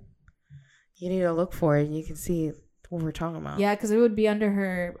not it. You need to look for it and you can see what we're talking about. Yeah, because it would be under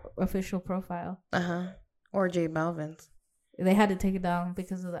her official profile. Or J Balvin's. They had to take it down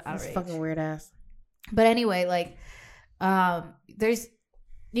because of the outrage. That's fucking weird ass. But anyway, like, there's,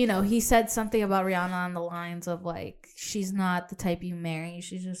 you know, he said something about Rihanna on the lines of like, she's not the type you marry,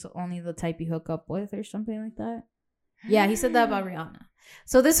 she's just only the type you hook up with, or something like that. Yeah, he said that about Rihanna.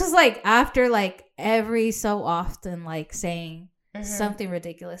 So this was like after like every so often like saying something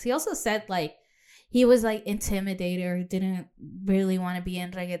ridiculous. He also said like he was like intimidated or didn't really want to be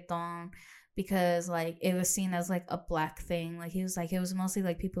in reggaeton because like it was seen as like a black thing. Like he was like, it was mostly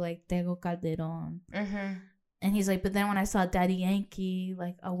like people like Tego Calderon And he's like, but then when I saw Daddy Yankee,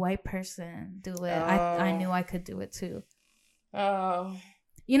 like a white person do it, I knew I could do it too. Oh.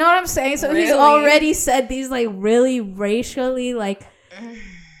 You know what I'm saying? So really? He's already said these like really racially like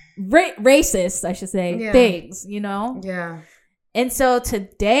racist, I should say, things, you know? Yeah. And so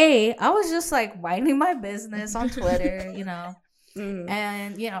today I was just like minding my business on Twitter, you know?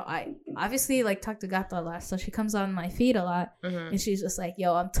 And, you know, I obviously like talk to Gato a lot. So she comes on my feed a lot and she's just like,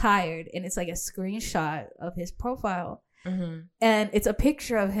 yo, I'm tired. And it's like a screenshot of his profile. And it's a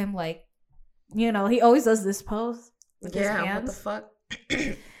picture of him like, you know, he always does this pose with his hands. What the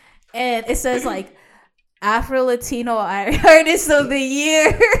fuck? And it says like Afro-Latino Artist of the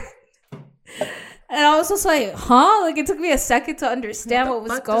Year. And I was just like, huh? Like it took me a second to understand what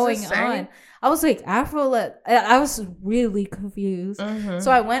was going on. I was like, I was really confused. So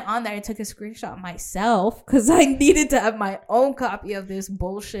I went on there and took a screenshot myself because I needed to have my own copy of this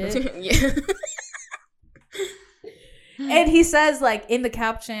bullshit. And he says, like, in the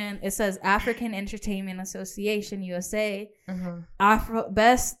caption, it says African Entertainment Association, USA,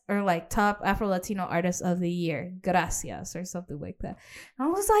 best or like top Afro-Latino Artist of the Year. Gracias, or something like that. And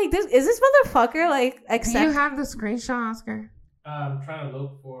I was like, is this motherfucker, like, accept? Do you have the screenshot, Oscar? I'm trying to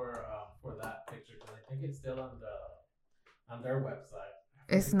look for that picture because I think it's still on their website.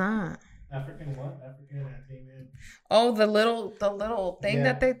 It's not. African what? African Entertainment. Oh, the little thing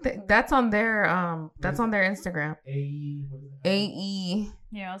that they that's on their Instagram. AE. AE.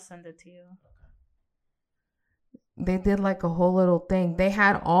 Yeah, I'll send it to you. They did like a whole little thing. They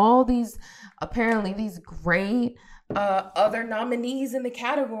had all these great other nominees in the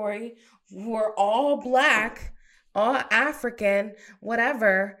category who were all Black, all African,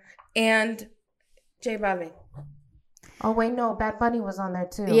 whatever, and J Balvin. Oh, wait, no. Bad Bunny was on there,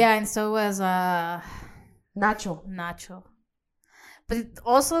 too. Yeah, and so was Nacho. But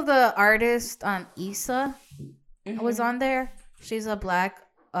also the artist Issa was on there. She's a Black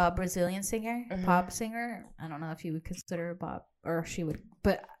Brazilian singer, pop singer. I don't know if you would consider her pop, or she would,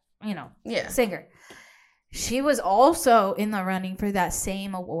 but, you know, singer. She was also in the running for that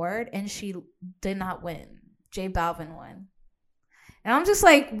same award, and she did not win. J Balvin won. And I'm just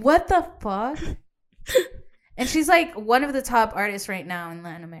like, what the fuck? And she's like one of the top artists right now in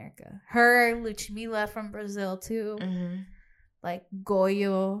Latin America. Her, Ludmilla from Brazil too. Like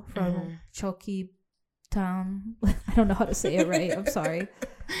Goyo from Choqui Town. I don't know how to say it right. I'm sorry.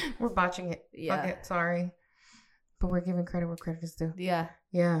 We're botching it. Yeah. Fuck it. Sorry. But we're giving credit where credit is due. Yeah.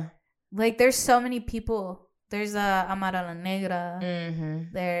 Yeah. Like there's so many people. There's Amara La Negra.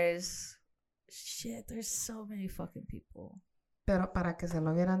 There's so many fucking people. Pero para que se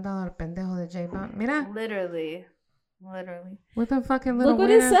lo hubieran dado al pendejo de J Balvin. Mira. Literally. What the fucking little Look what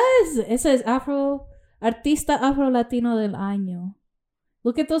winner. it says. It says Artista Afro-Latino del Año.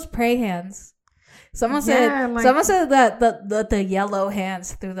 Look at those pray hands. Someone said that the yellow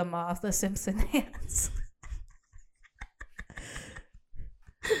hands threw them off, the Simpson hands.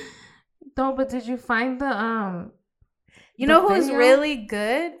 No, but did you find the You know who's really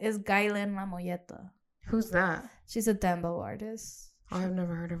good is Gailen La Molleta. Who's that? She's a dembow artist. Oh, I've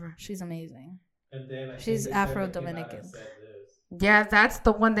never heard of her. She's amazing. And then she's Afro-Dominican. Yeah, that's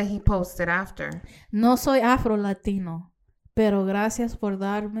the one that he posted after. No soy Afro-Latino, pero gracias por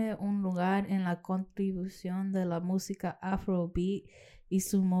darme un lugar en la contribución de la música Afrobeat y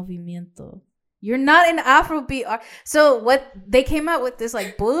su movimiento. You're not an Afrobeat. So what they came out with this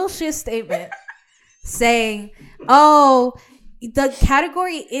like bullshit statement saying, oh, the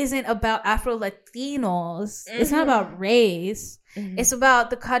category isn't about Afro-Latinos. It's not about race. It's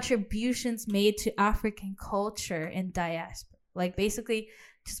about the contributions made to African culture and diaspora. Like, basically,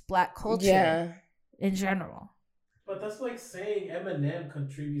 just Black culture in general. But that's like saying Eminem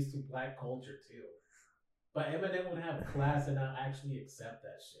contributes to Black culture, too. But Eminem would have class and not actually accept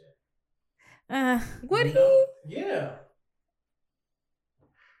that shit. Would he? Yeah.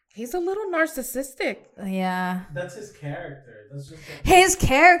 He's a little narcissistic. Yeah. That's his character. That's just his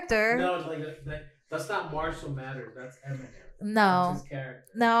character. No, like that's not Marshall Mathers. That's Eminem. No. That's his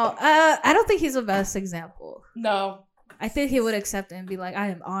character. No. I don't think he's the best example. No. I think he would accept it and be like, I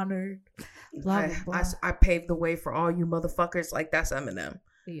am honored. Blah, blah, blah. I paved the way for all you motherfuckers. Like, that's Eminem.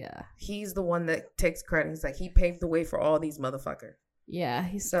 Yeah. He's the one that takes credit. He's like, he paved the way for all these motherfuckers. Yeah.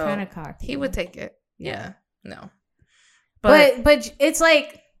 He's kind of cocky. He would take it. Yeah. No. But it's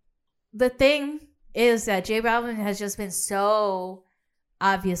like, the thing is that J Balvin has just been so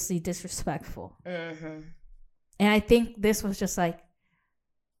obviously disrespectful. And I think this was just like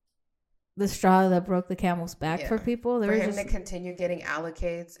the straw that broke the camel's back for people. For him to continue getting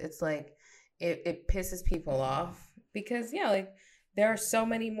allocates, it's like it pisses people off because like There are so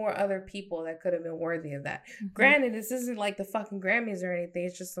many more other people that could have been worthy of that. Mm-hmm. Granted, this isn't like the fucking Grammys or anything.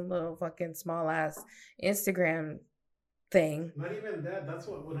 It's just some little fucking small ass Instagram thing. Not even that. That's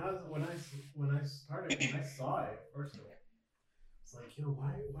what when I saw it first of all, it's like, yo, why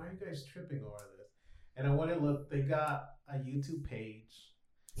are you guys tripping over this? And I went and looked. They got a YouTube page.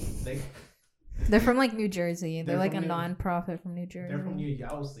 They're from like New Jersey. They're like a non-profit from New Jersey. They're from New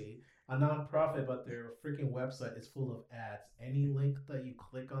Jersey. A non-profit, but their freaking website is full of ads. Any link that you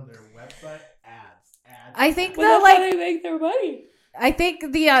click on their website, ads. I think that's how they make their money. I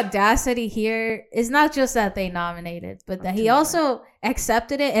think the audacity here is not just that they nominated, but that he also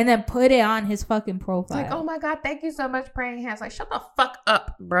accepted it and then put it on his fucking profile. It's like, oh my God, thank you so much, praying hands. Like, shut the fuck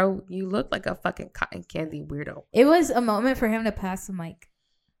up, bro. You look like a fucking cotton candy weirdo. It was a moment for him to pass the mic.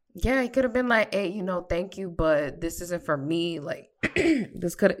 Yeah, he could have been like, hey, thank you, but this isn't for me. Like,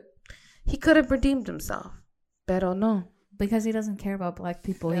 he could have redeemed himself. Pero no. Because he doesn't care about black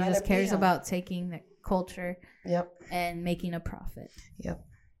people. He just cares about taking the culture and making a profit. Yep.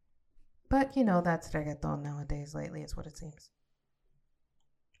 But, that's reggaeton nowadays. Lately, it's what it seems.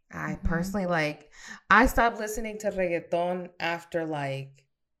 I personally, I stopped listening to reggaeton after,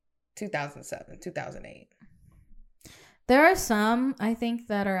 2007, 2008. There are some, I think,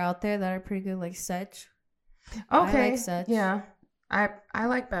 that are out there that are pretty good, like Setch. Okay. I like Setch. Yeah. I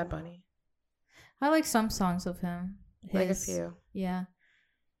like Bad Bunny. I like some songs of him. Like a few. Yeah.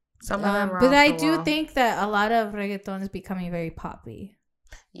 Some of them are but I do think that a lot of reggaeton is becoming very poppy.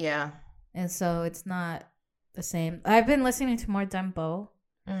 Yeah. And so it's not the same. I've been listening to more dembow.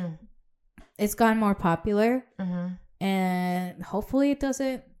 It's gotten more popular. And hopefully it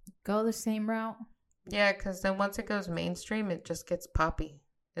doesn't go the same route. Yeah, because then once it goes mainstream, it just gets poppy,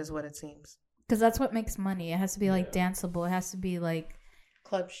 is what it seems. Because that's what makes money. It has to be danceable. It has to be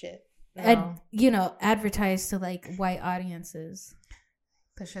club shit. Advertised to white audiences.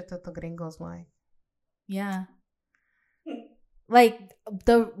 The shit that the gringos like. Yeah.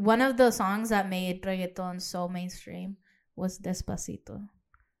 One of the songs that made reggaeton so mainstream was Despacito.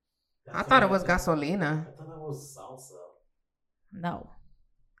 I thought it was Gasolina. I thought that was salsa. No.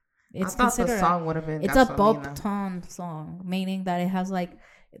 I thought the song would have been It's Gasolina. a pop tone song, meaning that it has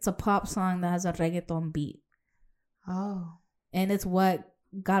it's a pop song that has a reggaeton beat. Oh. And it's what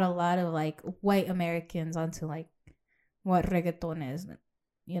got a lot of white Americans onto what reggaeton is,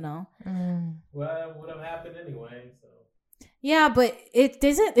 Well, it would have happened anyway, so. Yeah, but it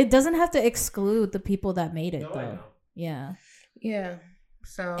doesn't have to exclude the people that made it, No, though. I know. Yeah. Yeah.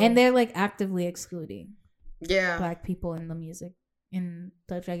 So. And they're actively excluding black people in the music, in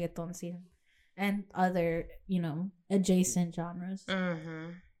the reggaeton scene, and other adjacent genres.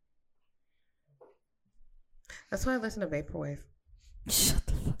 That's why I listen to vaporwave. Shut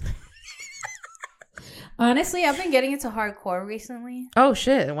the fuck up. Honestly, I've been getting into hardcore recently. Oh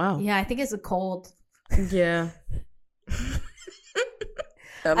shit! Wow. Yeah, I think it's a cold. Yeah.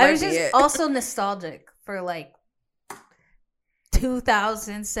 I was just also nostalgic for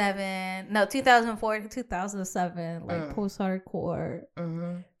 2004 to 2007, post-hardcore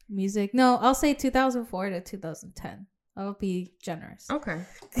music. No, I'll say 2004 to 2010. I'll be generous. Okay.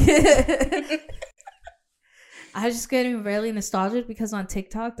 I was just getting really nostalgic because on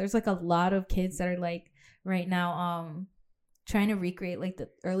TikTok, there's a lot of kids that are right now trying to recreate the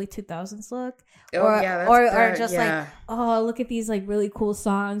early 2000s look. Or just oh, look at these really cool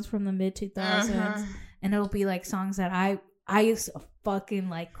songs from the mid 2000s. And it'll be songs that I used to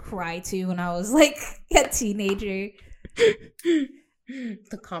fucking cry to when I was a teenager.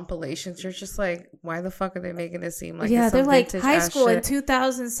 The compilations, you're just why the fuck are they making it seem yeah, they're high school in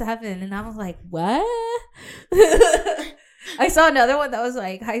 2007, and I was what? I saw another one that was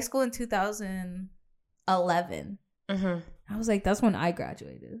high school in 2011. I was that's when I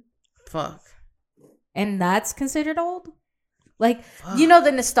graduated. Fuck. And that's considered old?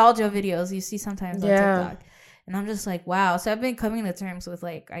 The nostalgia videos you see sometimes on TikTok. And I'm just wow. So I've been coming to terms with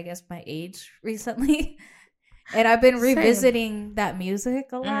I guess my age recently. And I've been revisiting that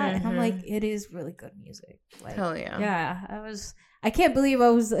music a lot. And I'm it is really good music. Hell yeah. Yeah. I can't believe I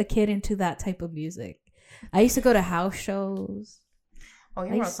was a kid into that type of music. I used to go to house shows. Oh,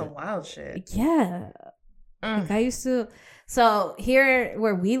 you want some wild shit. Yeah. I used to. So here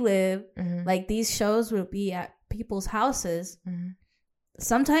where we live, these shows would be at people's houses.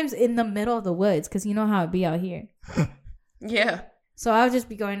 Sometimes in the middle of the woods, because you know how it be out here. Yeah. So I would just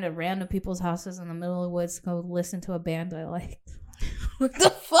be going to random people's houses in the middle of the woods to go listen to a band I liked. What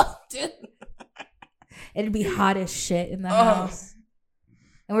the fuck, dude? It'd be hot as shit in the house.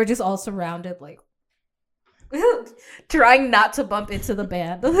 And we're just all surrounded, trying not to bump into the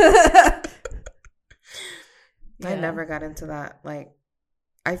band. Yeah. I never got into that. Like,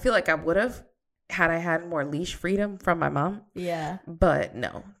 I feel like I would have had I had more leash freedom from my mom. Yeah. But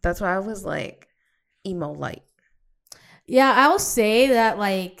no, that's why I was like emo light. Yeah, I will say that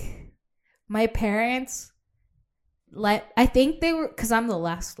like my parents, like I think they were, because I'm the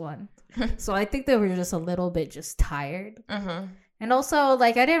last one, so I think they were just a little bit just tired. And also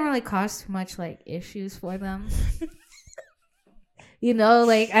like I didn't really cause too much like issues for them. You know,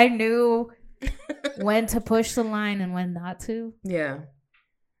 like I knew when to push the line and when not to. Yeah.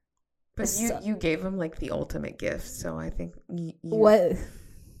 But you gave him like the ultimate gift, so I think what?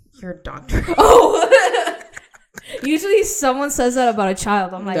 You're a doctor. Oh, usually someone says that about a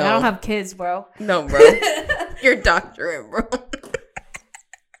child. I'm like, no. I don't have kids, bro. No, bro. You're a doctorate, bro.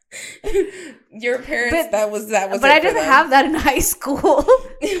 Your parents, that was. But I didn't have that in high school.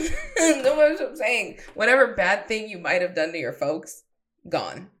 No, what I'm saying. Whatever bad thing you might have done to your folks,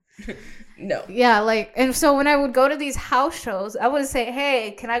 gone. No. Yeah, like, and so when I would go to these house shows, I would say,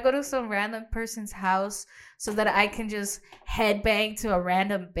 hey, can I go to some random person's house so that I can just headbang to a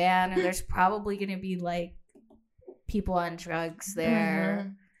random band, and there's probably going to be like people on drugs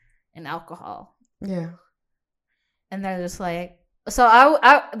there and alcohol. Yeah. And they're just like, so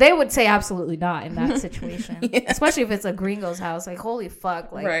I they would say absolutely not in that situation. Yeah. Especially if it's a gringo's house. Like, holy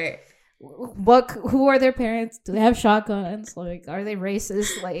fuck. Like, right. Who are their parents? Do they have shotguns? Like, are they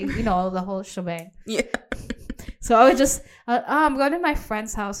racist? Like, you know, the whole shebang. Yeah. So I would just, I'm going to my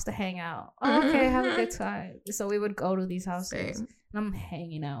friend's house to hang out. Oh, okay, have a good time. So we would go to these houses. Same. And I'm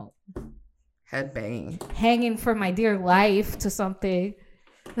hanging out. Headbanging. Hanging for my dear life to something.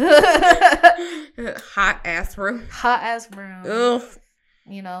 Hot ass room. Ugh.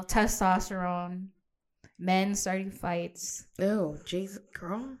 You know, testosterone. Men starting fights. Oh, Jesus,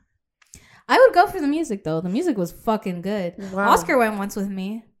 girl. I would go for the music, though. The music was fucking good. Wow. Oscar went once with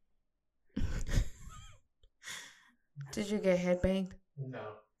me. Did you get headbanged? No.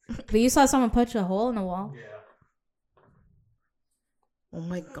 But you saw someone punch a hole in the wall? Yeah. Oh,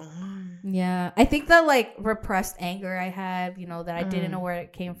 my God. Yeah. I think that, like, repressed anger I had, you know, that I didn't know where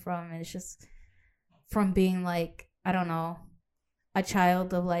it came from. It's just from being, like, I don't know, a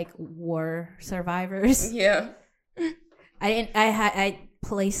child of, like, war survivors. Yeah. I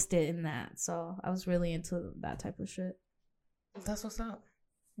placed it in that, so I was really into that type of shit. That's what's up.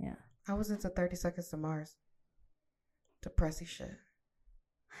 Yeah. I was into 30 Seconds to Mars. Depressing shit.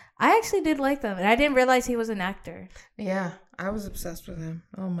 I actually did like them, and I didn't realize he was an actor. Yeah, I was obsessed with him.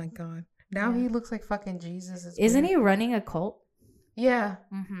 Oh my God. Now he looks like fucking Jesus. Isn't he running a cult? Yeah.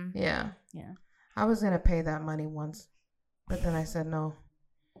 Mm-hmm. Yeah. Yeah. I was going to pay that money once, but then I said no.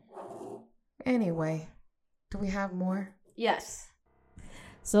 Anyway, do we have more? Yes.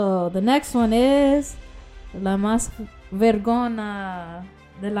 So, the next one is La Más Vergona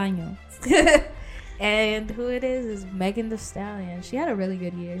del Año. And who it is Megan Thee Stallion. She had a really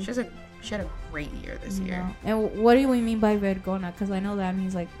good year. She had a great year this year. And what do we mean by vergona? Because I know that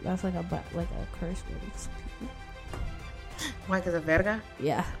means like that's like a curse word. Why? Because of verga?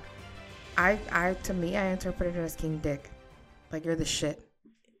 Yeah. I interpreted it as King Dick. Like, you're the shit.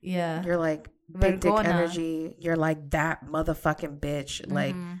 Yeah. You're like big dick energy. You're like that motherfucking bitch. Mm-hmm.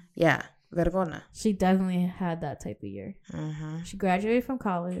 Like, yeah, vergona. She definitely had that type of year. Mm-hmm. She graduated from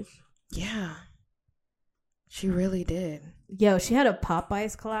college. Yeah. She really did. Yo, she had a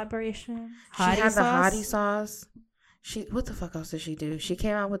Popeyes collaboration. She had the hottie sauce. What the fuck else did she do? She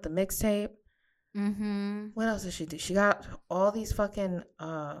came out with the mixtape. Mm-hmm. What else did she do? She got all these fucking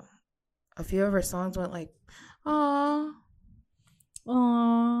a few of her songs went like, aww.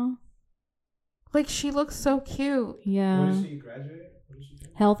 Like, she looks so cute. Yeah. Where did she graduate? What did she do?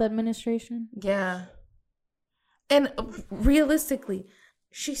 Health administration. Yeah. And realistically,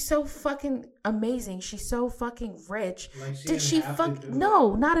 she's so fucking amazing. She's so fucking rich. Like, did she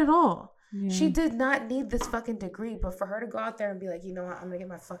No, not at all. Yeah. She did not need this fucking degree, but for her to go out there and be like, you know what, I'm gonna get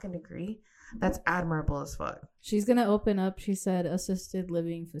my fucking degree, that's admirable as fuck. She's gonna open up, she said, assisted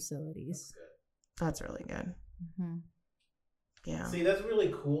living facilities. That's really good. Mm-hmm. Yeah. See, that's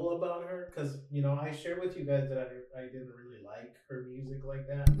really cool about her, because, you know, I shared with you guys that I didn't really like her music like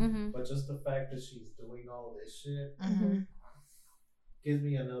that, but just the fact that she's doing all this shit gives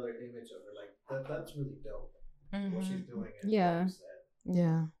me another image of her. Like, that's really dope. What she's doing. Yeah.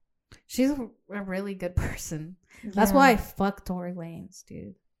 Yeah. She's a really good person. Yeah. That's why I fuck Tory Lanez,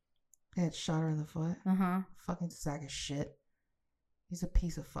 dude. And shot her in the foot. Fucking sack of shit. He's a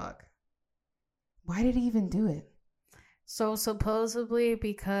piece of fuck. Why did he even do it? So supposedly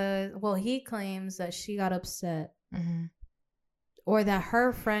because, well, he claims that she got upset, or that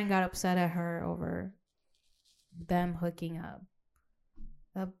her friend got upset at her over them hooking up,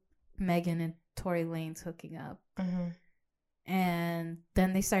 Megan and Tory Lanez hooking up. And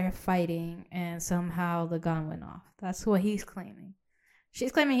then they started fighting, and somehow the gun went off. That's what he's claiming.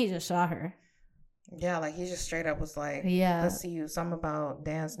 She's claiming he just shot her. Yeah, like he just straight up was like, let's see you. Something about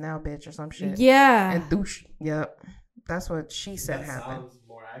dance now, bitch, or some shit. Yeah. And douche. Yep. That's what she said happened. Sounds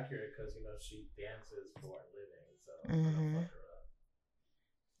more accurate because, she dances for a living.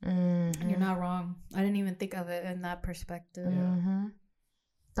 So, You're not wrong. I didn't even think of it in that perspective. Yeah.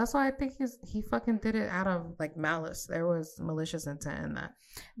 That's why I think he fucking did it out of like malice. There was malicious intent in that.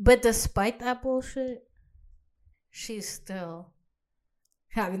 But despite that bullshit, she's still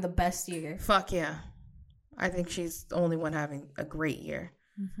having the best year. Fuck yeah. I think she's the only one having a great year.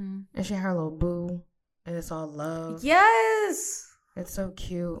 And she had her little boo. And it's all love. Yes. It's so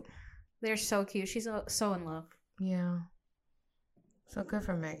cute. They're so cute. She's so in love. Yeah. So good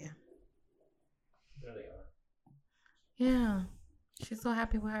for Megan. There they are. Yeah. She's so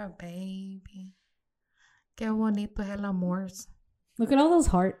happy with her baby. Qué bonito es el amor. Look at all those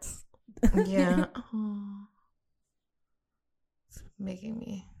hearts. Yeah. Oh. It's making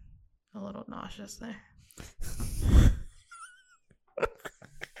me a little nauseous there.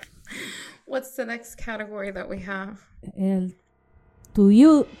 What's the next category that we have? El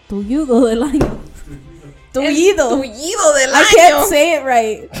tullido del año. Tullido del año. I can't say it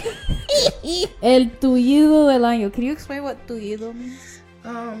right. El tullido del año. Can you explain what tullido means?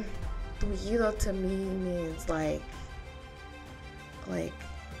 Tullido to me means like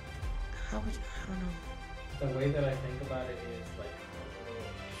how would you, I don't know. The way that I think about it is like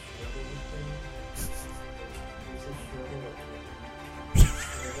a little shriveled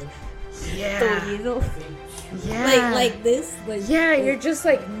thing. Yeah. Tullido. Yeah. Like this? Yeah, you're just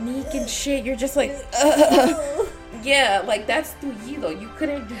like meek and shit. You're just like, yeah, like that's tullido. You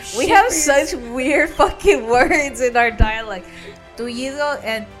couldn't do shit. We have such weird fucking words in our dialect. Tullido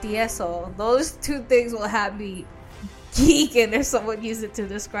and tieso. Those two things will have me geeking if someone used it to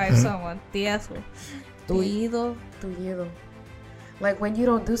describe someone. Tieso. Tullido. Tullido. Like when you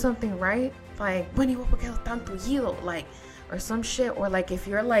don't do something right, like, bueno, ¿por qué tan tullido? Like, or some shit. Or like if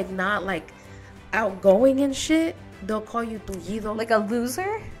you're like not like outgoing and shit, they'll call you tullido. Like a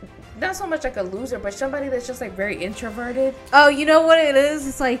loser? Not so much like a loser, but somebody that's just like very introverted. Oh, you know what it is?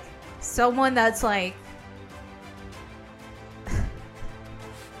 It's like someone that's like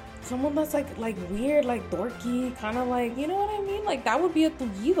someone that's like weird, like dorky, kind of like, you know what I mean? Like that would be a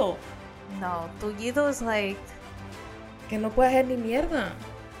tullido. No, tullido is like que no puede hacer ni mierda.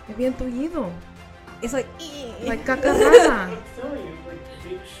 Es bien tullido. It's like cacarrada. I'm telling you, like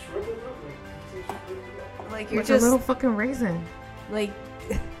big shriveled up, like you're like just a little fucking raisin. like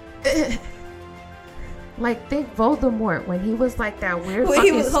like think Voldemort when he was like that weird wait,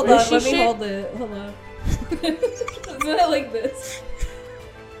 fucking hold on, let me shit. hold it. Hold on. It's not like this.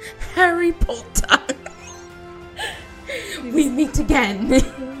 Harry Potter. We meet again.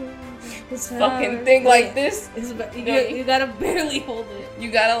 This fucking thing like this. You gotta barely hold it. You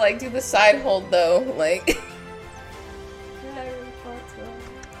gotta like do the side hold though, like. Harry Potter.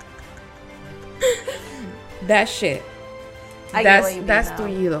 That shit. I get what you mean that's now.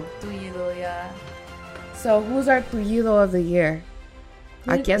 tullido. Tullido, yeah. So who's our tullido of the year?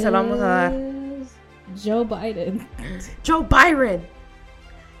 ¿A quién se lo vamos a dar? Joe Biden. Joe Byron.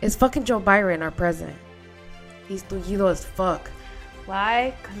 It's fucking Joe Byron, our president. He's tullido as fuck.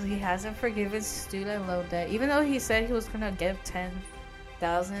 Why? Because he hasn't forgiven student loan debt, even though he said he was gonna give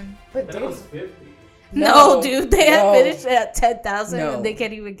 10,000. But that was 50. No, dude, they had finished at 10,000, and they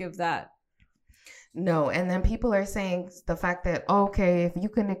can't even give that. No, and then people are saying the fact that, okay, if you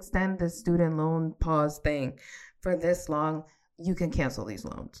can extend the student loan pause thing for this long, you can cancel these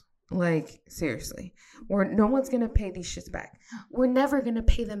loans. Like, seriously. No one's going to pay these shits back. We're never going to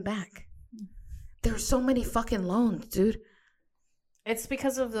pay them back. There's so many fucking loans, dude. It's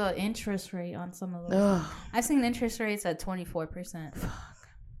because of the interest rate on some of those. Ugh. I've seen interest rates at 24%. Fuck.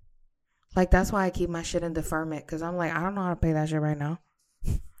 Like, that's why I keep my shit in deferment, because I'm like, I don't know how to pay that shit right now.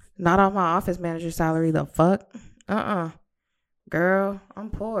 Not on my office manager salary, the fuck? Girl, I'm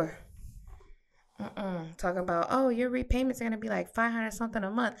poor. Talking about, oh, your repayments are going to be like 500 something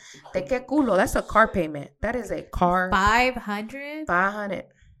a month. De que culo. That's a car payment. That is a car. 500?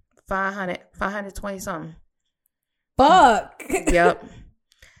 520 something. Fuck. Yep.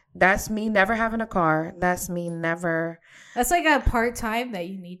 That's me never having a car. That's me never. That's like a part-time that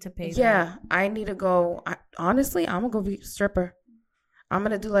you need to pay. Yeah. That. I need to go. Honestly, I'm going to go be a stripper. I'm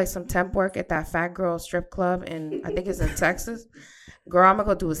going to do like some temp work at that fat girl strip club. And I think it's in Texas. Girl, I'm going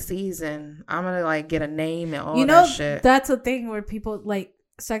to go do a season. I'm going to like get a name and all that shit. That's a thing where people like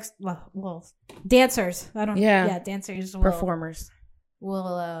dancers. Dancers performers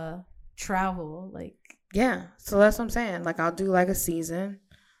will travel. Like, yeah. So that's what I'm saying. Like, I'll do like a season,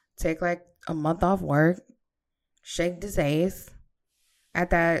 take like a month off work, shake this ass at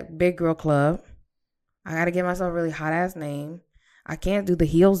that big girl club. I got to get myself a really hot ass name. I can't do the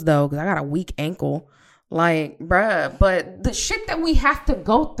heels though because I got a weak ankle. Like, bruh, but the shit that we have to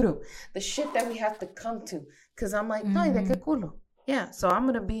go through, the shit that we have to come to, because I'm like, no, de que culo. Yeah, so I'm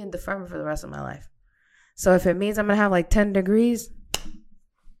going to be in deferment for the rest of my life. So if it means I'm going to have like 10 degrees,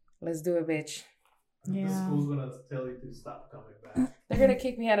 let's do it, bitch. Yeah. The school's going to tell you to stop coming back. They're going to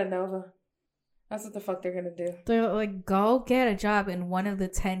kick me out of Nova. That's what the fuck they're going to do. They're like, go get a job in one of the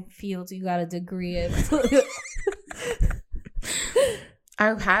 10 fields you got a degree in.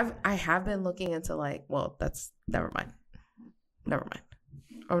 I have been looking into like, well, that's never mind.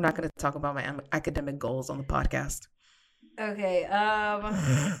 I'm not going to talk about my academic goals on the podcast. Okay.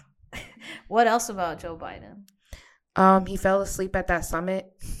 What else about Joe Biden? He fell asleep at that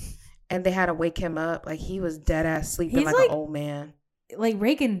summit, and they had to wake him up. Like, he was dead ass sleeping like an old man. Like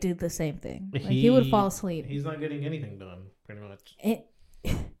Reagan did the same thing. Like, he would fall asleep. He's not getting anything done, pretty much.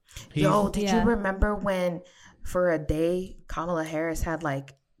 Yo, did you remember when for a day Kamala Harris had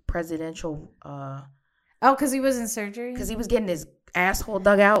like presidential because he was in surgery? Because he was getting his asshole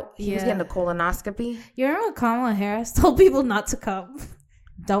dug out. He was getting a colonoscopy. You remember Kamala Harris told people not to come?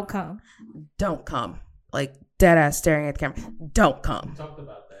 Don't come. Like, dead ass staring at the camera. Don't come. We talked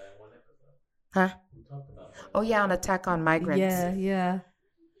about that in one episode. Huh? We talked about that. Oh yeah, on Attack on Migrants. Yeah.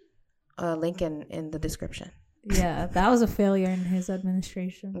 Link in the description. Yeah, that was a failure in his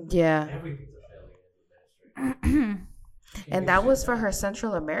administration. Yeah. Everything's a failure in the administration. And that was for her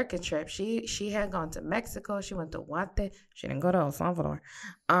Central American trip. She had gone to Mexico. She went to Guate. She didn't go to El Salvador.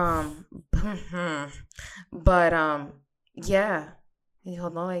 But yeah.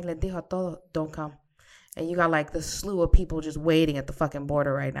 Dijo, no, le dijo a todo, don't come. And you got like the slew of people just waiting at the fucking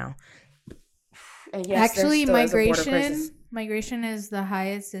border right now. And yes, actually, migration is the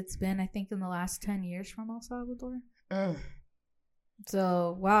highest it's been, I think, in the last 10 years from El Salvador.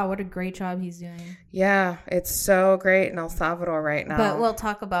 So, wow, what a great job he's doing. Yeah, it's so great in El Salvador right now. But we'll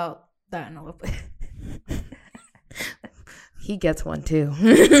talk about that in a little bit. He gets one too.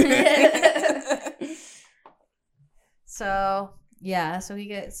 So he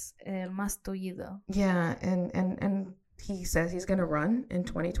gets el más tullido. Yeah, and he says he's going to run in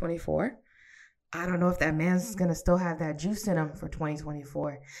 2024. I don't know if that man's going to still have that juice in him for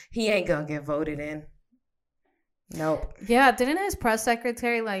 2024. He ain't going to get voted in. Nope. Yeah, didn't his press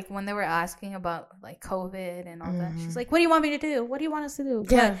secretary, like, when they were asking about, like, COVID and all that, she's like, what do you want me to do? What do you want us to do?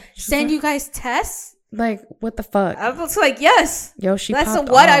 Yeah. Send you guys tests? Like, what the fuck? I was like, yes. Yo, that's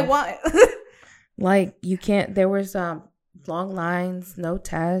what I want. Like, you can't, there was long lines, no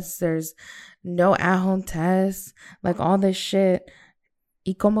tests, there's no at-home tests, like, all this shit.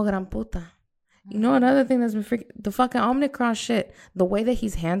 Y como gran puta. You know, another thing that's been the fucking Omicron shit, the way that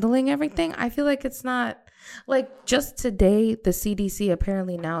he's handling everything, I feel like it's not, like, just today, the CDC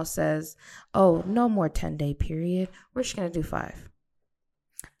apparently now says, oh, no more 10-day period. We're just going to do 5.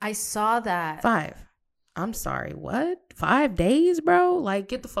 I saw that. 5. I'm sorry, what? 5 days, bro? Like,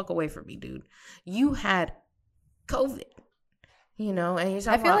 get the fuck away from me, dude. You had COVID, you know, and you're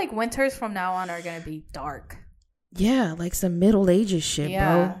talking I feel like winters from now on are going to be dark. Yeah, like some Middle Ages shit,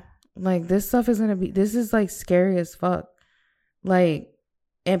 bro. Like, this stuff is going to be, this is, like, scary as fuck. Like,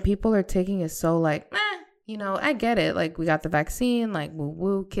 and people are taking it so, like, you know, I get it. Like, we got the vaccine, like,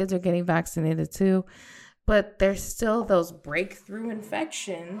 woo-woo, kids are getting vaccinated too. But there's still those breakthrough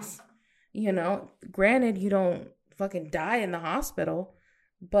infections, you know. Granted, you don't fucking die in the hospital,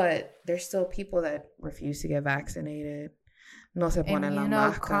 but there's still people that refuse to get vaccinated. No se ponen la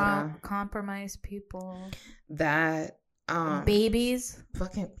máscara. Compromised people. That. Babies.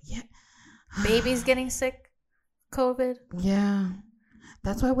 Fucking, yeah. Babies getting sick. COVID. Yeah.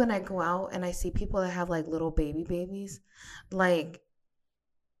 That's why when I go out and I see people that have like little babies, like,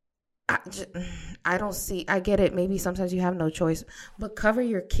 I don't see, I get it. Maybe sometimes you have no choice, but cover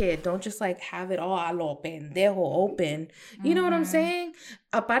your kid. Don't just like have it all a lo pendejo open. You know what I'm saying?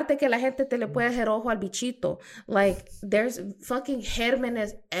 Aparte que la gente te le puede hacer ojo al bichito. Like, there's fucking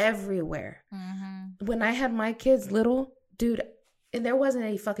gérmenes everywhere. When I had my kids little, dude, and there wasn't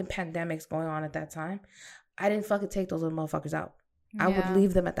any fucking pandemics going on at that time, I didn't fucking take those little motherfuckers out. I would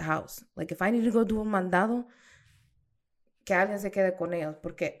leave them at the house. Like, if I need to go do a mandado, que alguien se quede con ellos.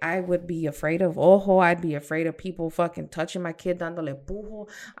 Porque I would be afraid of ojo. I'd be afraid of people fucking touching my kid, dándole pujo.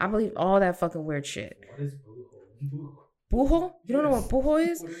 I believe all that fucking weird shit. What is pujo? Pujo? You don't know what pujo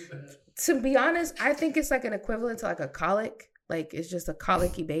is? What is that? To be honest, I think it's like an equivalent to like a colic. Like, it's just a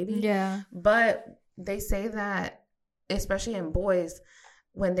colicky baby. Yeah. But they say that, especially in boys,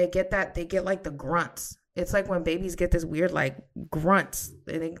 when they get that, they get like the grunts. It's like when babies get this weird like grunts.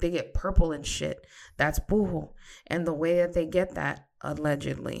 They get purple and shit. That's pujo. And the way that they get that,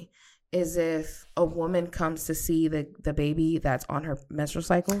 allegedly, is if a woman comes to see the baby that's on her menstrual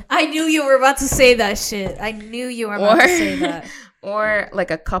cycle. I knew you were about to say that shit. I knew you were about to say that. Or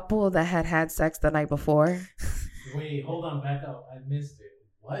like a couple that had sex the night before. Wait, hold on, back up. I missed it.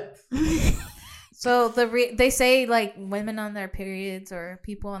 What? So they say like women on their periods or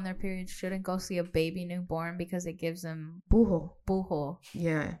people on their periods shouldn't go see a baby newborn because it gives them pujo.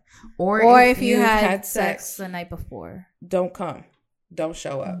 Yeah. Or if you had sex the night before. Don't come. Don't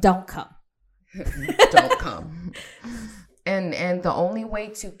show up. Don't come. Don't come. And the only way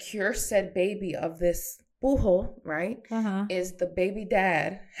to cure said baby of this pujo, right, is the baby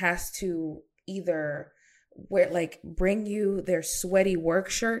dad has to either bring you their sweaty work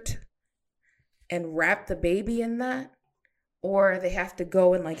shirt and wrap the baby in that, or they have to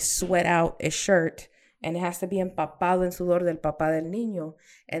go and like sweat out a shirt and it has to be empapado en sudor del papá del niño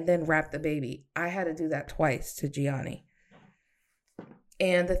and then wrap the baby. I had to do that twice to Gianni.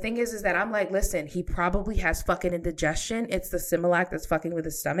 And the thing is that I'm like, listen, he probably has fucking indigestion. It's the Similac that's fucking with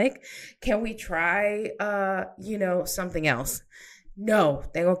his stomach. Can we try, something else? No,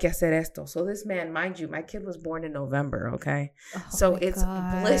 tengo que hacer esto. So this man, mind you, my kid was born in November, okay? Oh so it's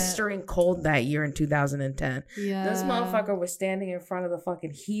blistering cold that year in 2010. Yeah. This motherfucker was standing in front of the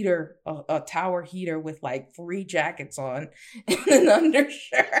fucking heater, a tower heater with like 3 jackets on and an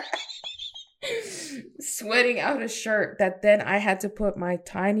undershirt. Sweating out a shirt that then I had to put my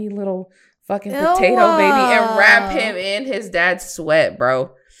tiny little fucking potato baby and wrap him in his dad's sweat,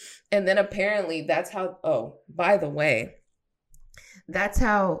 bro. And then apparently that's how, by the way, that's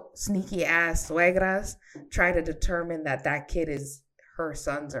how sneaky ass suegras try to determine that kid is her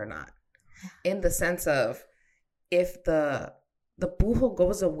son's or not. In the sense of if the pujo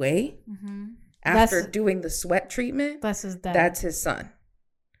goes away after doing the sweat treatment, that's his dad. That's his son.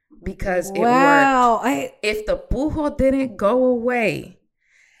 Because it worked. If the pujo didn't go away.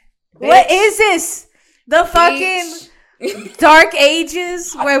 What is this? The fucking dark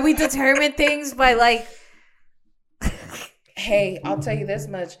ages where we determine things by like... Hey, I'll tell you this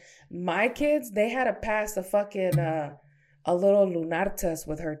much. My kids, they had to pass a fucking a little lunar test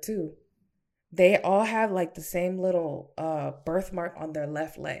with her too. They all have like the same little birthmark on their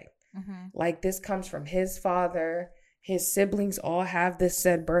left leg. Like this comes from his father. His siblings all have this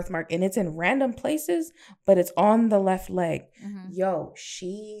said birthmark, and it's in random places, but it's on the left leg. Yo,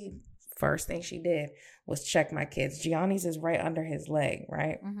 first thing she did was check my kids. Gianni's is right under his leg,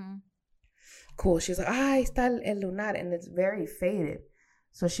 right? Cool. She was like, está el lunar, and it's very faded.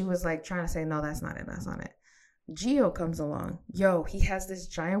 So she was like trying to say, no, that's not it. That's not it. Gio comes along. Yo, he has this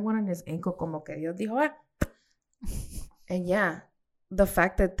giant one on his ankle, como que Dios dijo, and yeah. The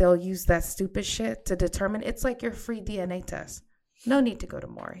fact that they'll use that stupid shit to determine, it's like your free DNA test. No need to go to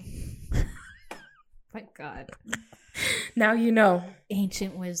Maury. My God. Now you know.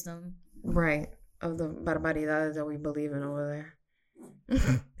 Ancient wisdom. Right. Of the barbaridades that we believe in over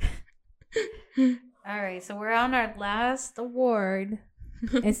there. All right. So we're on our last award.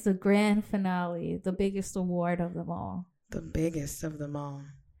 It's the grand finale. The biggest award of them all. The biggest of them all.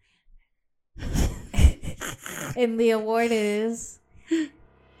 And the award is...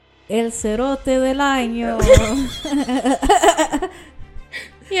 El Cerote del Año.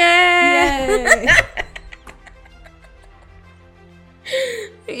 Yay!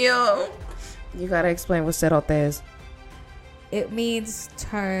 Yo. You gotta explain what cerote is. It means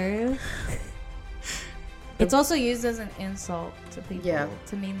turd. It's also used as an insult to people. Yeah.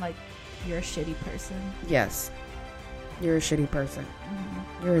 To mean like you're a shitty person. Yes. You're a shitty person.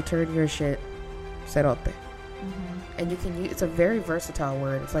 You're a turd, you're a shit. Cerote. And you can use, it's a very versatile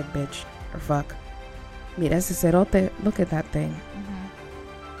word. It's like bitch or fuck. Mira ese cerote. Look at that thing.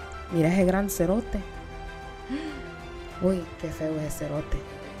 Mira ese gran cerote. Uy, qué feo es cerote.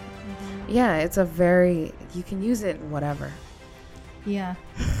 Yeah, it's a very, you can use it whatever. Yeah.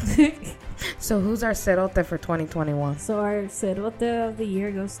 So who's our cerote for 2021? So our cerote of the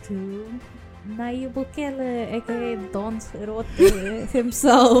year goes to Nayib Bukele, aka Don Cerote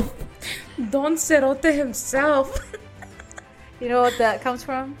himself. Don Cerote himself. You know what that comes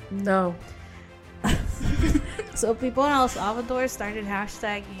from? No. So people in El Salvador started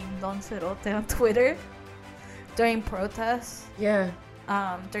hashtagging Don Cerote on Twitter during protests. Yeah.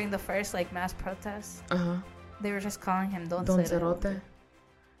 During the first like mass protests. They were just calling him Don Cerote.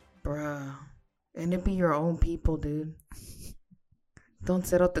 Bruh. And it be your own people, dude. Don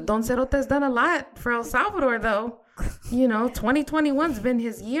Cerote. Don Cerote's done a lot for El Salvador, though. 2021's been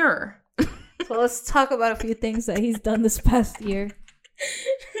his year. So let's talk about a few things that he's done this past year.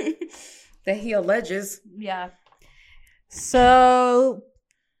 That he alleges. Yeah. So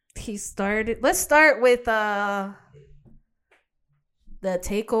he started. Let's start with the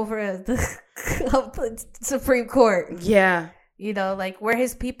takeover of the Supreme Court. Yeah. You know, like where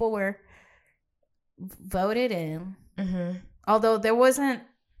his people were voted in. Mm-hmm. Although there wasn't.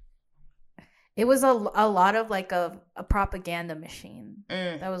 It was a lot of like a propaganda machine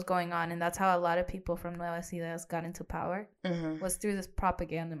that was going on. And that's how a lot of people from Nuevas Ideas got into power, was through this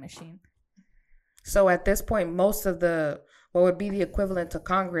propaganda machine. So at this point, most of what would be the equivalent to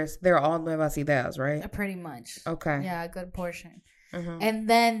Congress, they're all Nuevas Ideas, right? Pretty much. Okay. Yeah, a good portion. Mm-hmm. And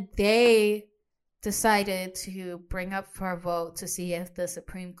then they decided to bring up for a vote to see if the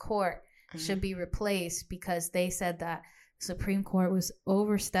Supreme Court should be replaced, because they said that the Supreme Court was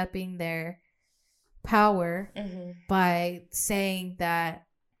overstepping their power by saying that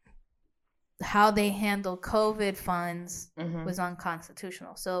how they handled COVID funds was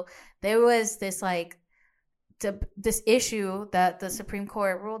unconstitutional. So there was this like this issue that the Supreme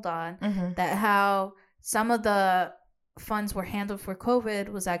Court ruled on, that how some of the funds were handled for COVID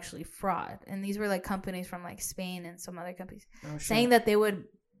was actually fraud. And these were like companies from like Spain and some other companies saying that they would,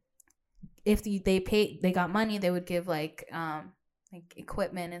 if they got money, they would give like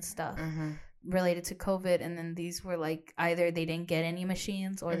equipment and stuff related to COVID. And then these were like, either they didn't get any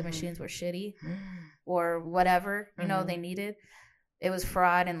machines, or the machines were shitty, or whatever, you know, they needed. It was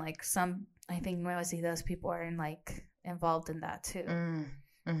fraud. And like I think Nuevas Ideas people are involved in that too.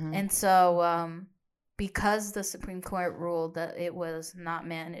 And so because the Supreme Court ruled that it was not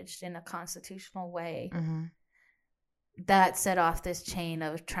managed in a constitutional way, that set off this chain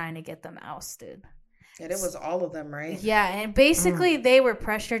of trying to get them ousted. And it was all of them, right? Yeah, and basically they were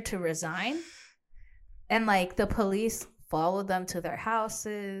pressured to resign, and like the police followed them to their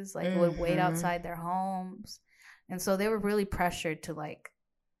houses, like would wait outside their homes, and so they were really pressured to like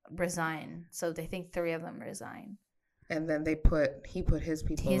resign. So they think 3 of them resigned, and then he put his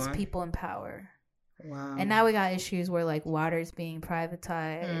people in power. Wow. And now we got issues where like water's being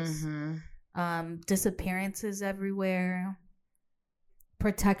privatized, disappearances everywhere,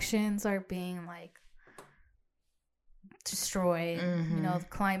 protections are being like destroyed, you know, the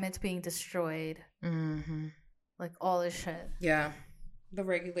climate's being destroyed, like all this shit. Yeah, the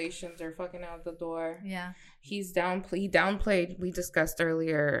regulations are fucking out the door. Yeah, he downplayed, we discussed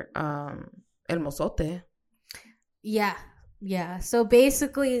earlier, El Mozote. Yeah, so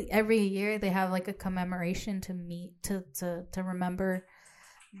basically every year they have like a commemoration to remember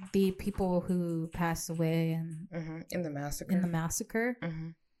the people who passed away and in the massacre.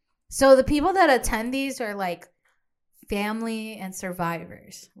 So the people that attend these are like family and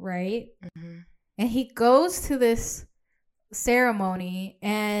survivors, right? And he goes to this ceremony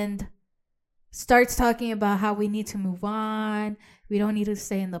and starts talking about how we need to move on, we don't need to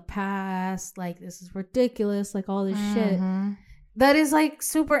stay in the past, like this is ridiculous, like all this shit. That is like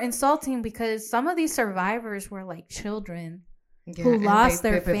super insulting, because some of these survivors were like children who lost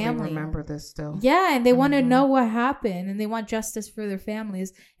their family. Remember this still? Yeah, and they want to know what happened, and they want justice for their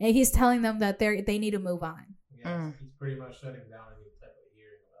families. And he's telling them that they need to move on. Yeah, he's pretty much shutting down any type of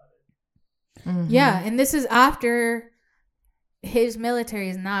hearing about it. Yeah, and this is after his military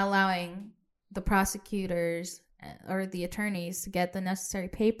is not allowing the prosecutors or the attorneys to get the necessary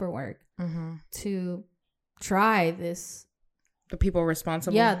paperwork to try this. The people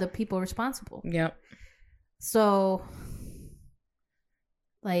responsible. Yeah, the people responsible. Yep. So,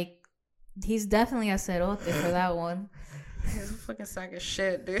 like, he's definitely a cerote for that one. He's a fucking sack of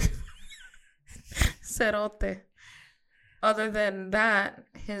shit, dude. Cerote. Other than that,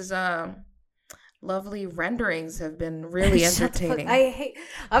 his lovely renderings have been really entertaining.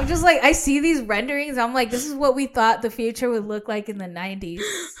 I'm just like, I see these renderings, I'm like, this is what we thought the future would look like in the 90s.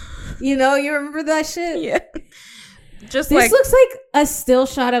 You know, you remember that shit? Yeah. This looks like a still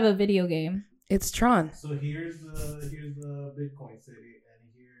shot of a video game. It's Tron. So here's the Bitcoin city,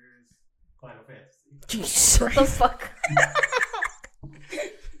 and here's Final Fantasy. Jesus. What the fuck?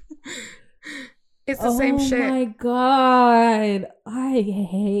 It's the same shit. Oh my god. I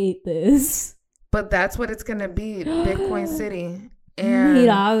hate this. But that's what it's gonna be, Bitcoin City. And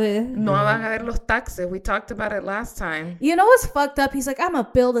no van a haber los taxes. We talked about it last time. You know what's fucked up? He's like, I'm gonna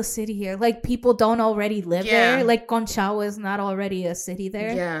build a city here. Like, people don't already live there. Like, Conchagua is not already a city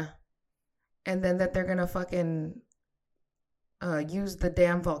there. Yeah. And then that they're gonna fucking use the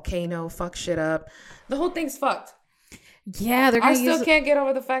damn volcano, fuck shit up. The whole thing's fucked. Yeah, I still can't get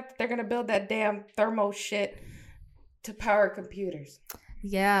over the fact that they're gonna build that damn thermo shit to power computers.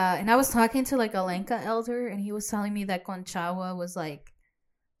 Yeah, and I was talking to like a Lenca elder, and he was telling me that Conchagua was like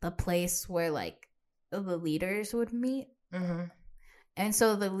the place where like the leaders would meet. And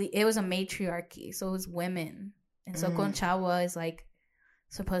so it was a matriarchy, so it was women. And so Conchagua is like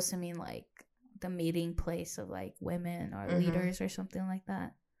supposed to mean like the meeting place of like women or leaders or something like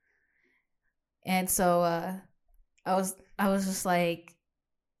that. And so I was just like,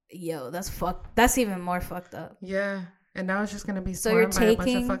 yo, that's even more fucked up. Yeah. And now it's just gonna be so you're taking by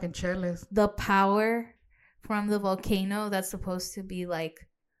a bunch of fucking chelas. The power from the volcano that's supposed to be like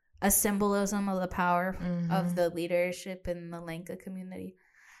a symbolism of the power of the leadership in the Lenca community.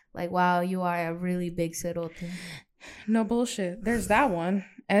 Like, wow, you are a really big cerote. No bullshit. There's that one.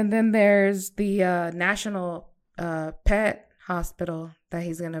 And then there's the National Pet Hospital that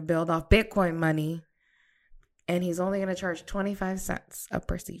he's going to build off Bitcoin money. And he's only going to charge 25 cents a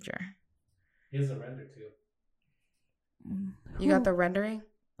procedure. He has a render too. You got the rendering?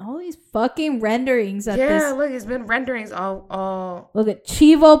 All these fucking renderings at this. Yeah, look, it's been renderings all. Look at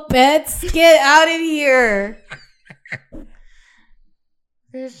Chivo Pets. Get out of here.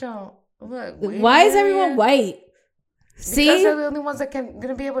 Look. Why is everyone white? See? Because they're the only ones that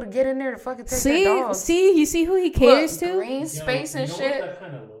gonna be able to get in there to fucking take their dogs. See? You see who he caters to? Green space and shit. What that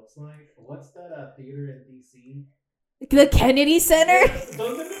kind of looks like? What's that theater in D.C.? The Kennedy Center?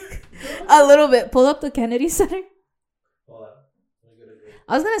 Yeah, a little bit. Pull up the Kennedy Center. Hold on.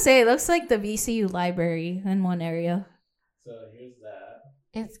 I was going to say, it looks like the VCU library in one area. So here's that.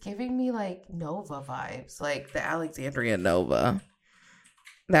 It's giving me like Nova vibes. Like the Alexandria Nova.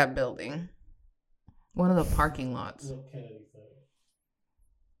 That building. One of the parking lots. Little Kennedy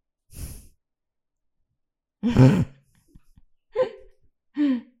Center.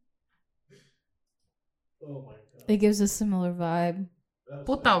 Oh my god. It gives a similar vibe.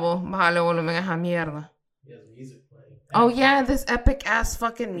 Puta vos, bájale volumen a esa mierda. He has music playing. Oh yeah, this epic ass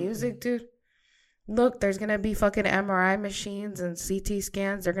fucking music, dude. Look, there's gonna be fucking MRI machines and CT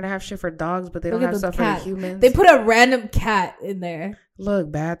scans. They're gonna have shit for dogs, but they don't have stuff for the humans. They put a random cat in there.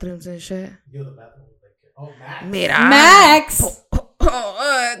 Look, bathrooms and shit. Yo, the bathroom was like, oh, Max. Mira. Max.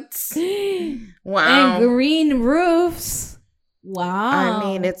 Wow. And green roofs. Wow. I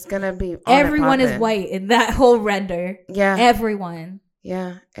mean, it's gonna be. Everyone is white in that whole render. Yeah. Everyone.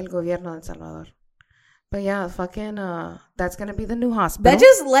 Yeah. El gobierno de El Salvador. But yeah, fucking, that's gonna be the new hospital. That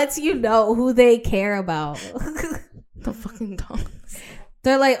just lets you know who they care about. The fucking dogs.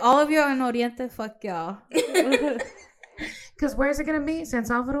 They're like, all of you are in Oriente, fuck y'all. Because where's it gonna be? San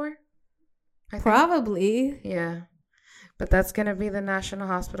Salvador? Probably. Yeah. But that's gonna be the National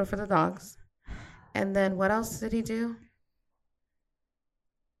Hospital for the dogs. And then what else did he do?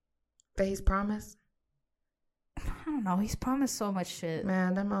 That he's promised? I don't know. He's promised so much shit.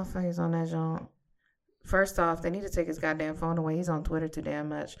 Man, that motherfucker's on that joint. First off, they need to take his goddamn phone away. He's on Twitter too damn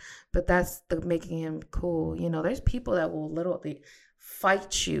much. But that's making him cool. You know, there's people that will literally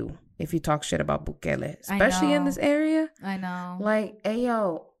fight you if you talk shit about Bukele, especially in this area. I know. Like, hey,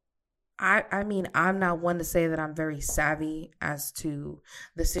 yo, I mean, I'm not one to say that I'm very savvy as to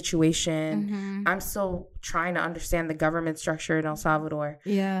the situation. Mm-hmm. I'm still trying to understand the government structure in El Salvador.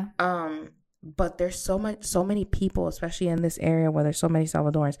 Yeah. But there's so many people, especially in this area where there's so many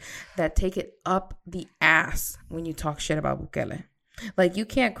Salvadorans, that take it up the ass when you talk shit about Bukele. Like, you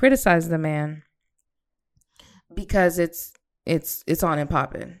can't criticize the man because it's on and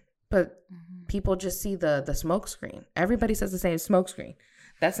popping. But people just see the smoke screen. Everybody says the same smoke screen.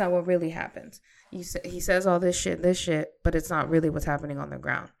 That's not what really happens. He says all this shit, but it's not really what's happening on the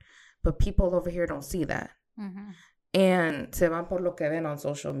ground. But people over here don't see that. Mm-hmm. And se van por lo que ven on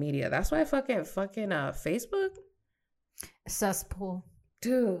social media. That's why fucking Facebook. Cesspool.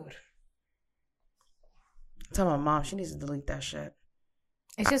 Dude. Tell my mom she needs to delete that shit.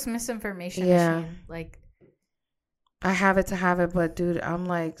 It's just misinformation. Yeah. Like, I have it to have it, but dude, I'm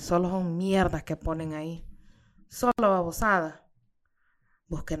like, solo son mierda que ponen ahí. Solo babosada.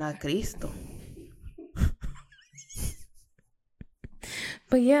 Busquen a Cristo.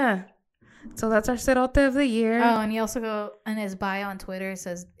 But yeah. So that's our Cerote of the year. Oh, and he also in his bio on Twitter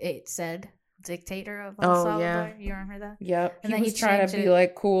it said dictator of El Salvador. Yeah. You remember that? Yep. And then he's trying to be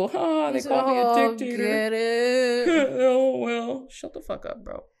like cool. Oh, they call me a dictator. Get it. Oh, well, shut the fuck up,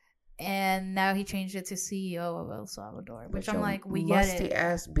 bro. And now he changed it to CEO of El Salvador, which I'm like, we get it. Musty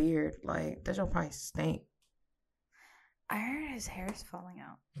ass beard. Like, that should probably stink. I heard his hair is falling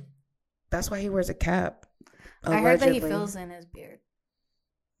out. That's why he wears a cap. Allegedly. I heard that he fills in his beard.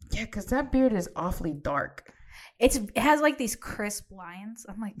 Yeah, because that beard is awfully dark. It has like these crisp lines.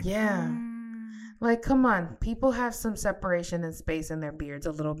 I'm like, yeah. Like, come on. People have some separation and space in their beards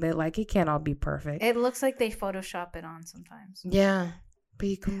a little bit. Like, it can't all be perfect. It looks like they Photoshop it on sometimes. Yeah.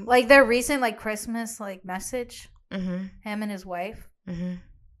 Like their recent like Christmas like message, him and his wife. Mm-hmm.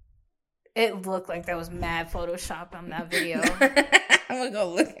 It looked like there was mad Photoshop on that video. I'm gonna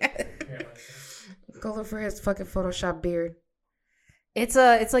go look at it. Go look for his fucking Photoshop beard. It's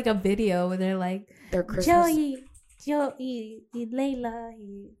like a video where they're like, their Christmas. Joey, Layla,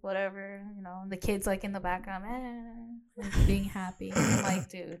 whatever, you know, the kids like in the background, being happy. I'm like,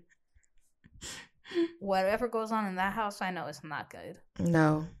 dude, whatever goes on in that house, I know it's not good.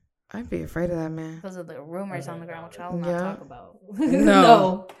 No, I'd be afraid of that man. Because of the rumors on the ground, which I will not talk about.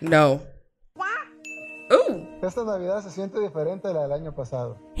 No. Ooh. Esta Navidad se siente diferente de la del año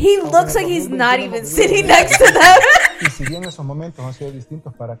pasado. He looks like he's not even sitting next to them. Y si bien esos momentos han sido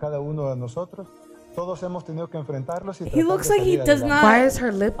distintos para cada uno de nosotros, todos hemos tenido que enfrentarlos y he looks like he does not. Why is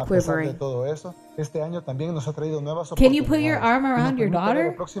her lip a pesar de quivering? todo eso, este año también nos ha traído nuevas Can you oportunidades. put your arm around your daughter?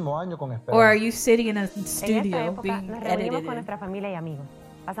 El próximo año con esperanza. Or are you sitting in a studio en esta época being nos reunimos edited? con nuestra familia y amigos.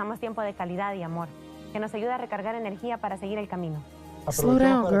 Pasamos tiempo de calidad y amor, que nos ayuda a recargar energía para seguir el camino. Slow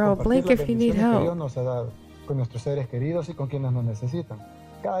down, girl. Blink if you need help. Dios nos ha dado con nuestros seres queridos y con quienes nos necesitan.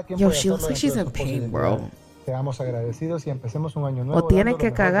 Cada quien Yo, puede she looks hacerlo like she's in dentro de sus pain, bro. posibilidades. Seamos agradecidos y empecemos un año nuevo. O tiene dando que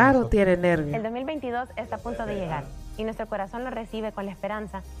lo mejor de cagar o nosotros. tiene El nervio. 2022 está a punto de llegar y nuestro corazón lo recibe con la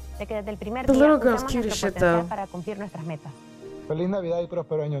esperanza de que desde el primer The día little girl's usemos cute nuestro as shit, potencial though. para cumplir nuestras metas. Feliz Navidad y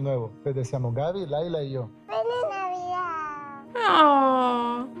próspero año nuevo. Les deseamos Gaby, Laila y yo.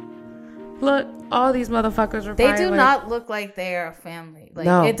 Aww. Look, all these motherfuckers are They probably do like, not look like they are a family. Like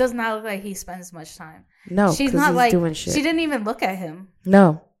No. it does not look like he spends much time. No, She's 'cause not he's like doing shit. she didn't even look at him.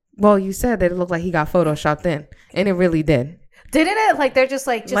 No. Well, you said that it looked like he got photoshopped in, and it really did. Didn't it? Like they're just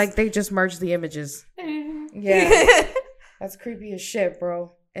like They just merged the images. Yeah. That's creepy as shit,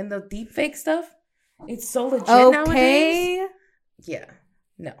 bro. And the deep fake stuff, it's so legit nowadays. okay. Yeah.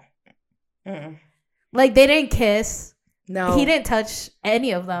 No. Mm-mm. Like they didn't kiss. No. He didn't touch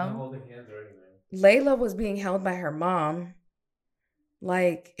any of Not them. holding hands or anything. Layla was being held by her mom.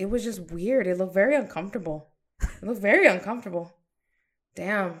 Like, it was just weird. It looked very uncomfortable.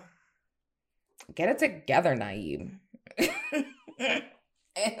 Damn. Get it together, Naeem.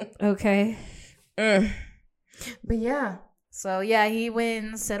 Okay. But yeah. So yeah, he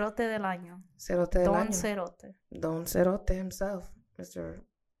wins Cerote del Año. Cerote del Don año. Cerote. Don Cerote himself, Mr.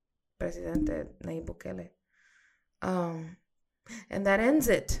 Presidente Nayib Bukele. And that ends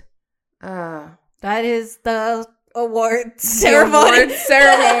it. That is the award ceremony. Award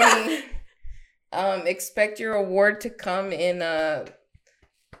ceremony. Expect your award to come in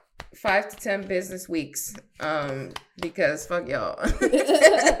 5 to 10 business weeks. Because fuck y'all.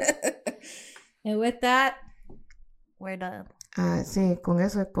 And with that, we're done. Sí, con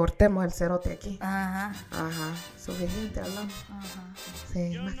eso cortemos el cerote aquí. Ajá. Ajá. Suficiente hablamos. Ajá.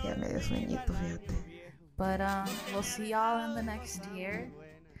 Sí, más que ya medio sueñito, fíjate. But we'll see y'all in the next year.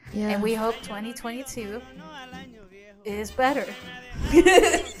 Yeah. And we hope 2022 is better.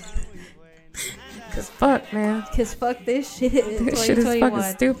 Cause fuck, man. Because fuck this shit. This shit is fucking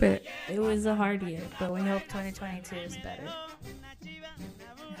stupid. It was a hard year, but we hope 2022 is better.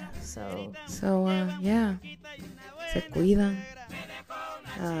 So yeah. Se cuidan.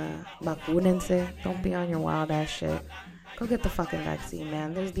 Vacúnense. Don't be on your wild ass shit. Go get the fucking vaccine,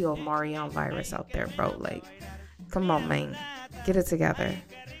 man. There's the old Marion virus out there, bro. Like, come on, man. Get it together.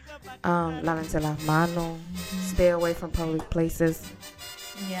 Lávense las manos. Stay away from public places.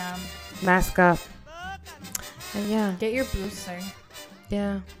 yeah, Mask up. And yeah. get your booster.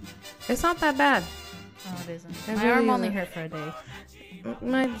 Yeah. It's not that bad. No, it isn't. It My really arm only isn't. hurt for a day.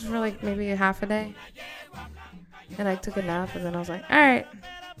 Mine's for like maybe a half a day. And I took a nap and then I was like, all right.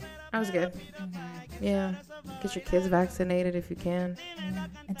 I was good. Mm-hmm. Yeah. Get your kids vaccinated if you can.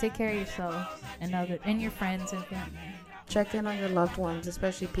 And take care of yourself and your friends and family. Check in on your loved ones,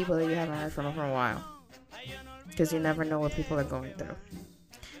 especially people that you haven't heard from for a while. Because you never know what people are going through.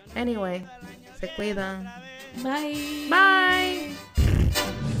 Anyway, se cuidan. Bye. Bye.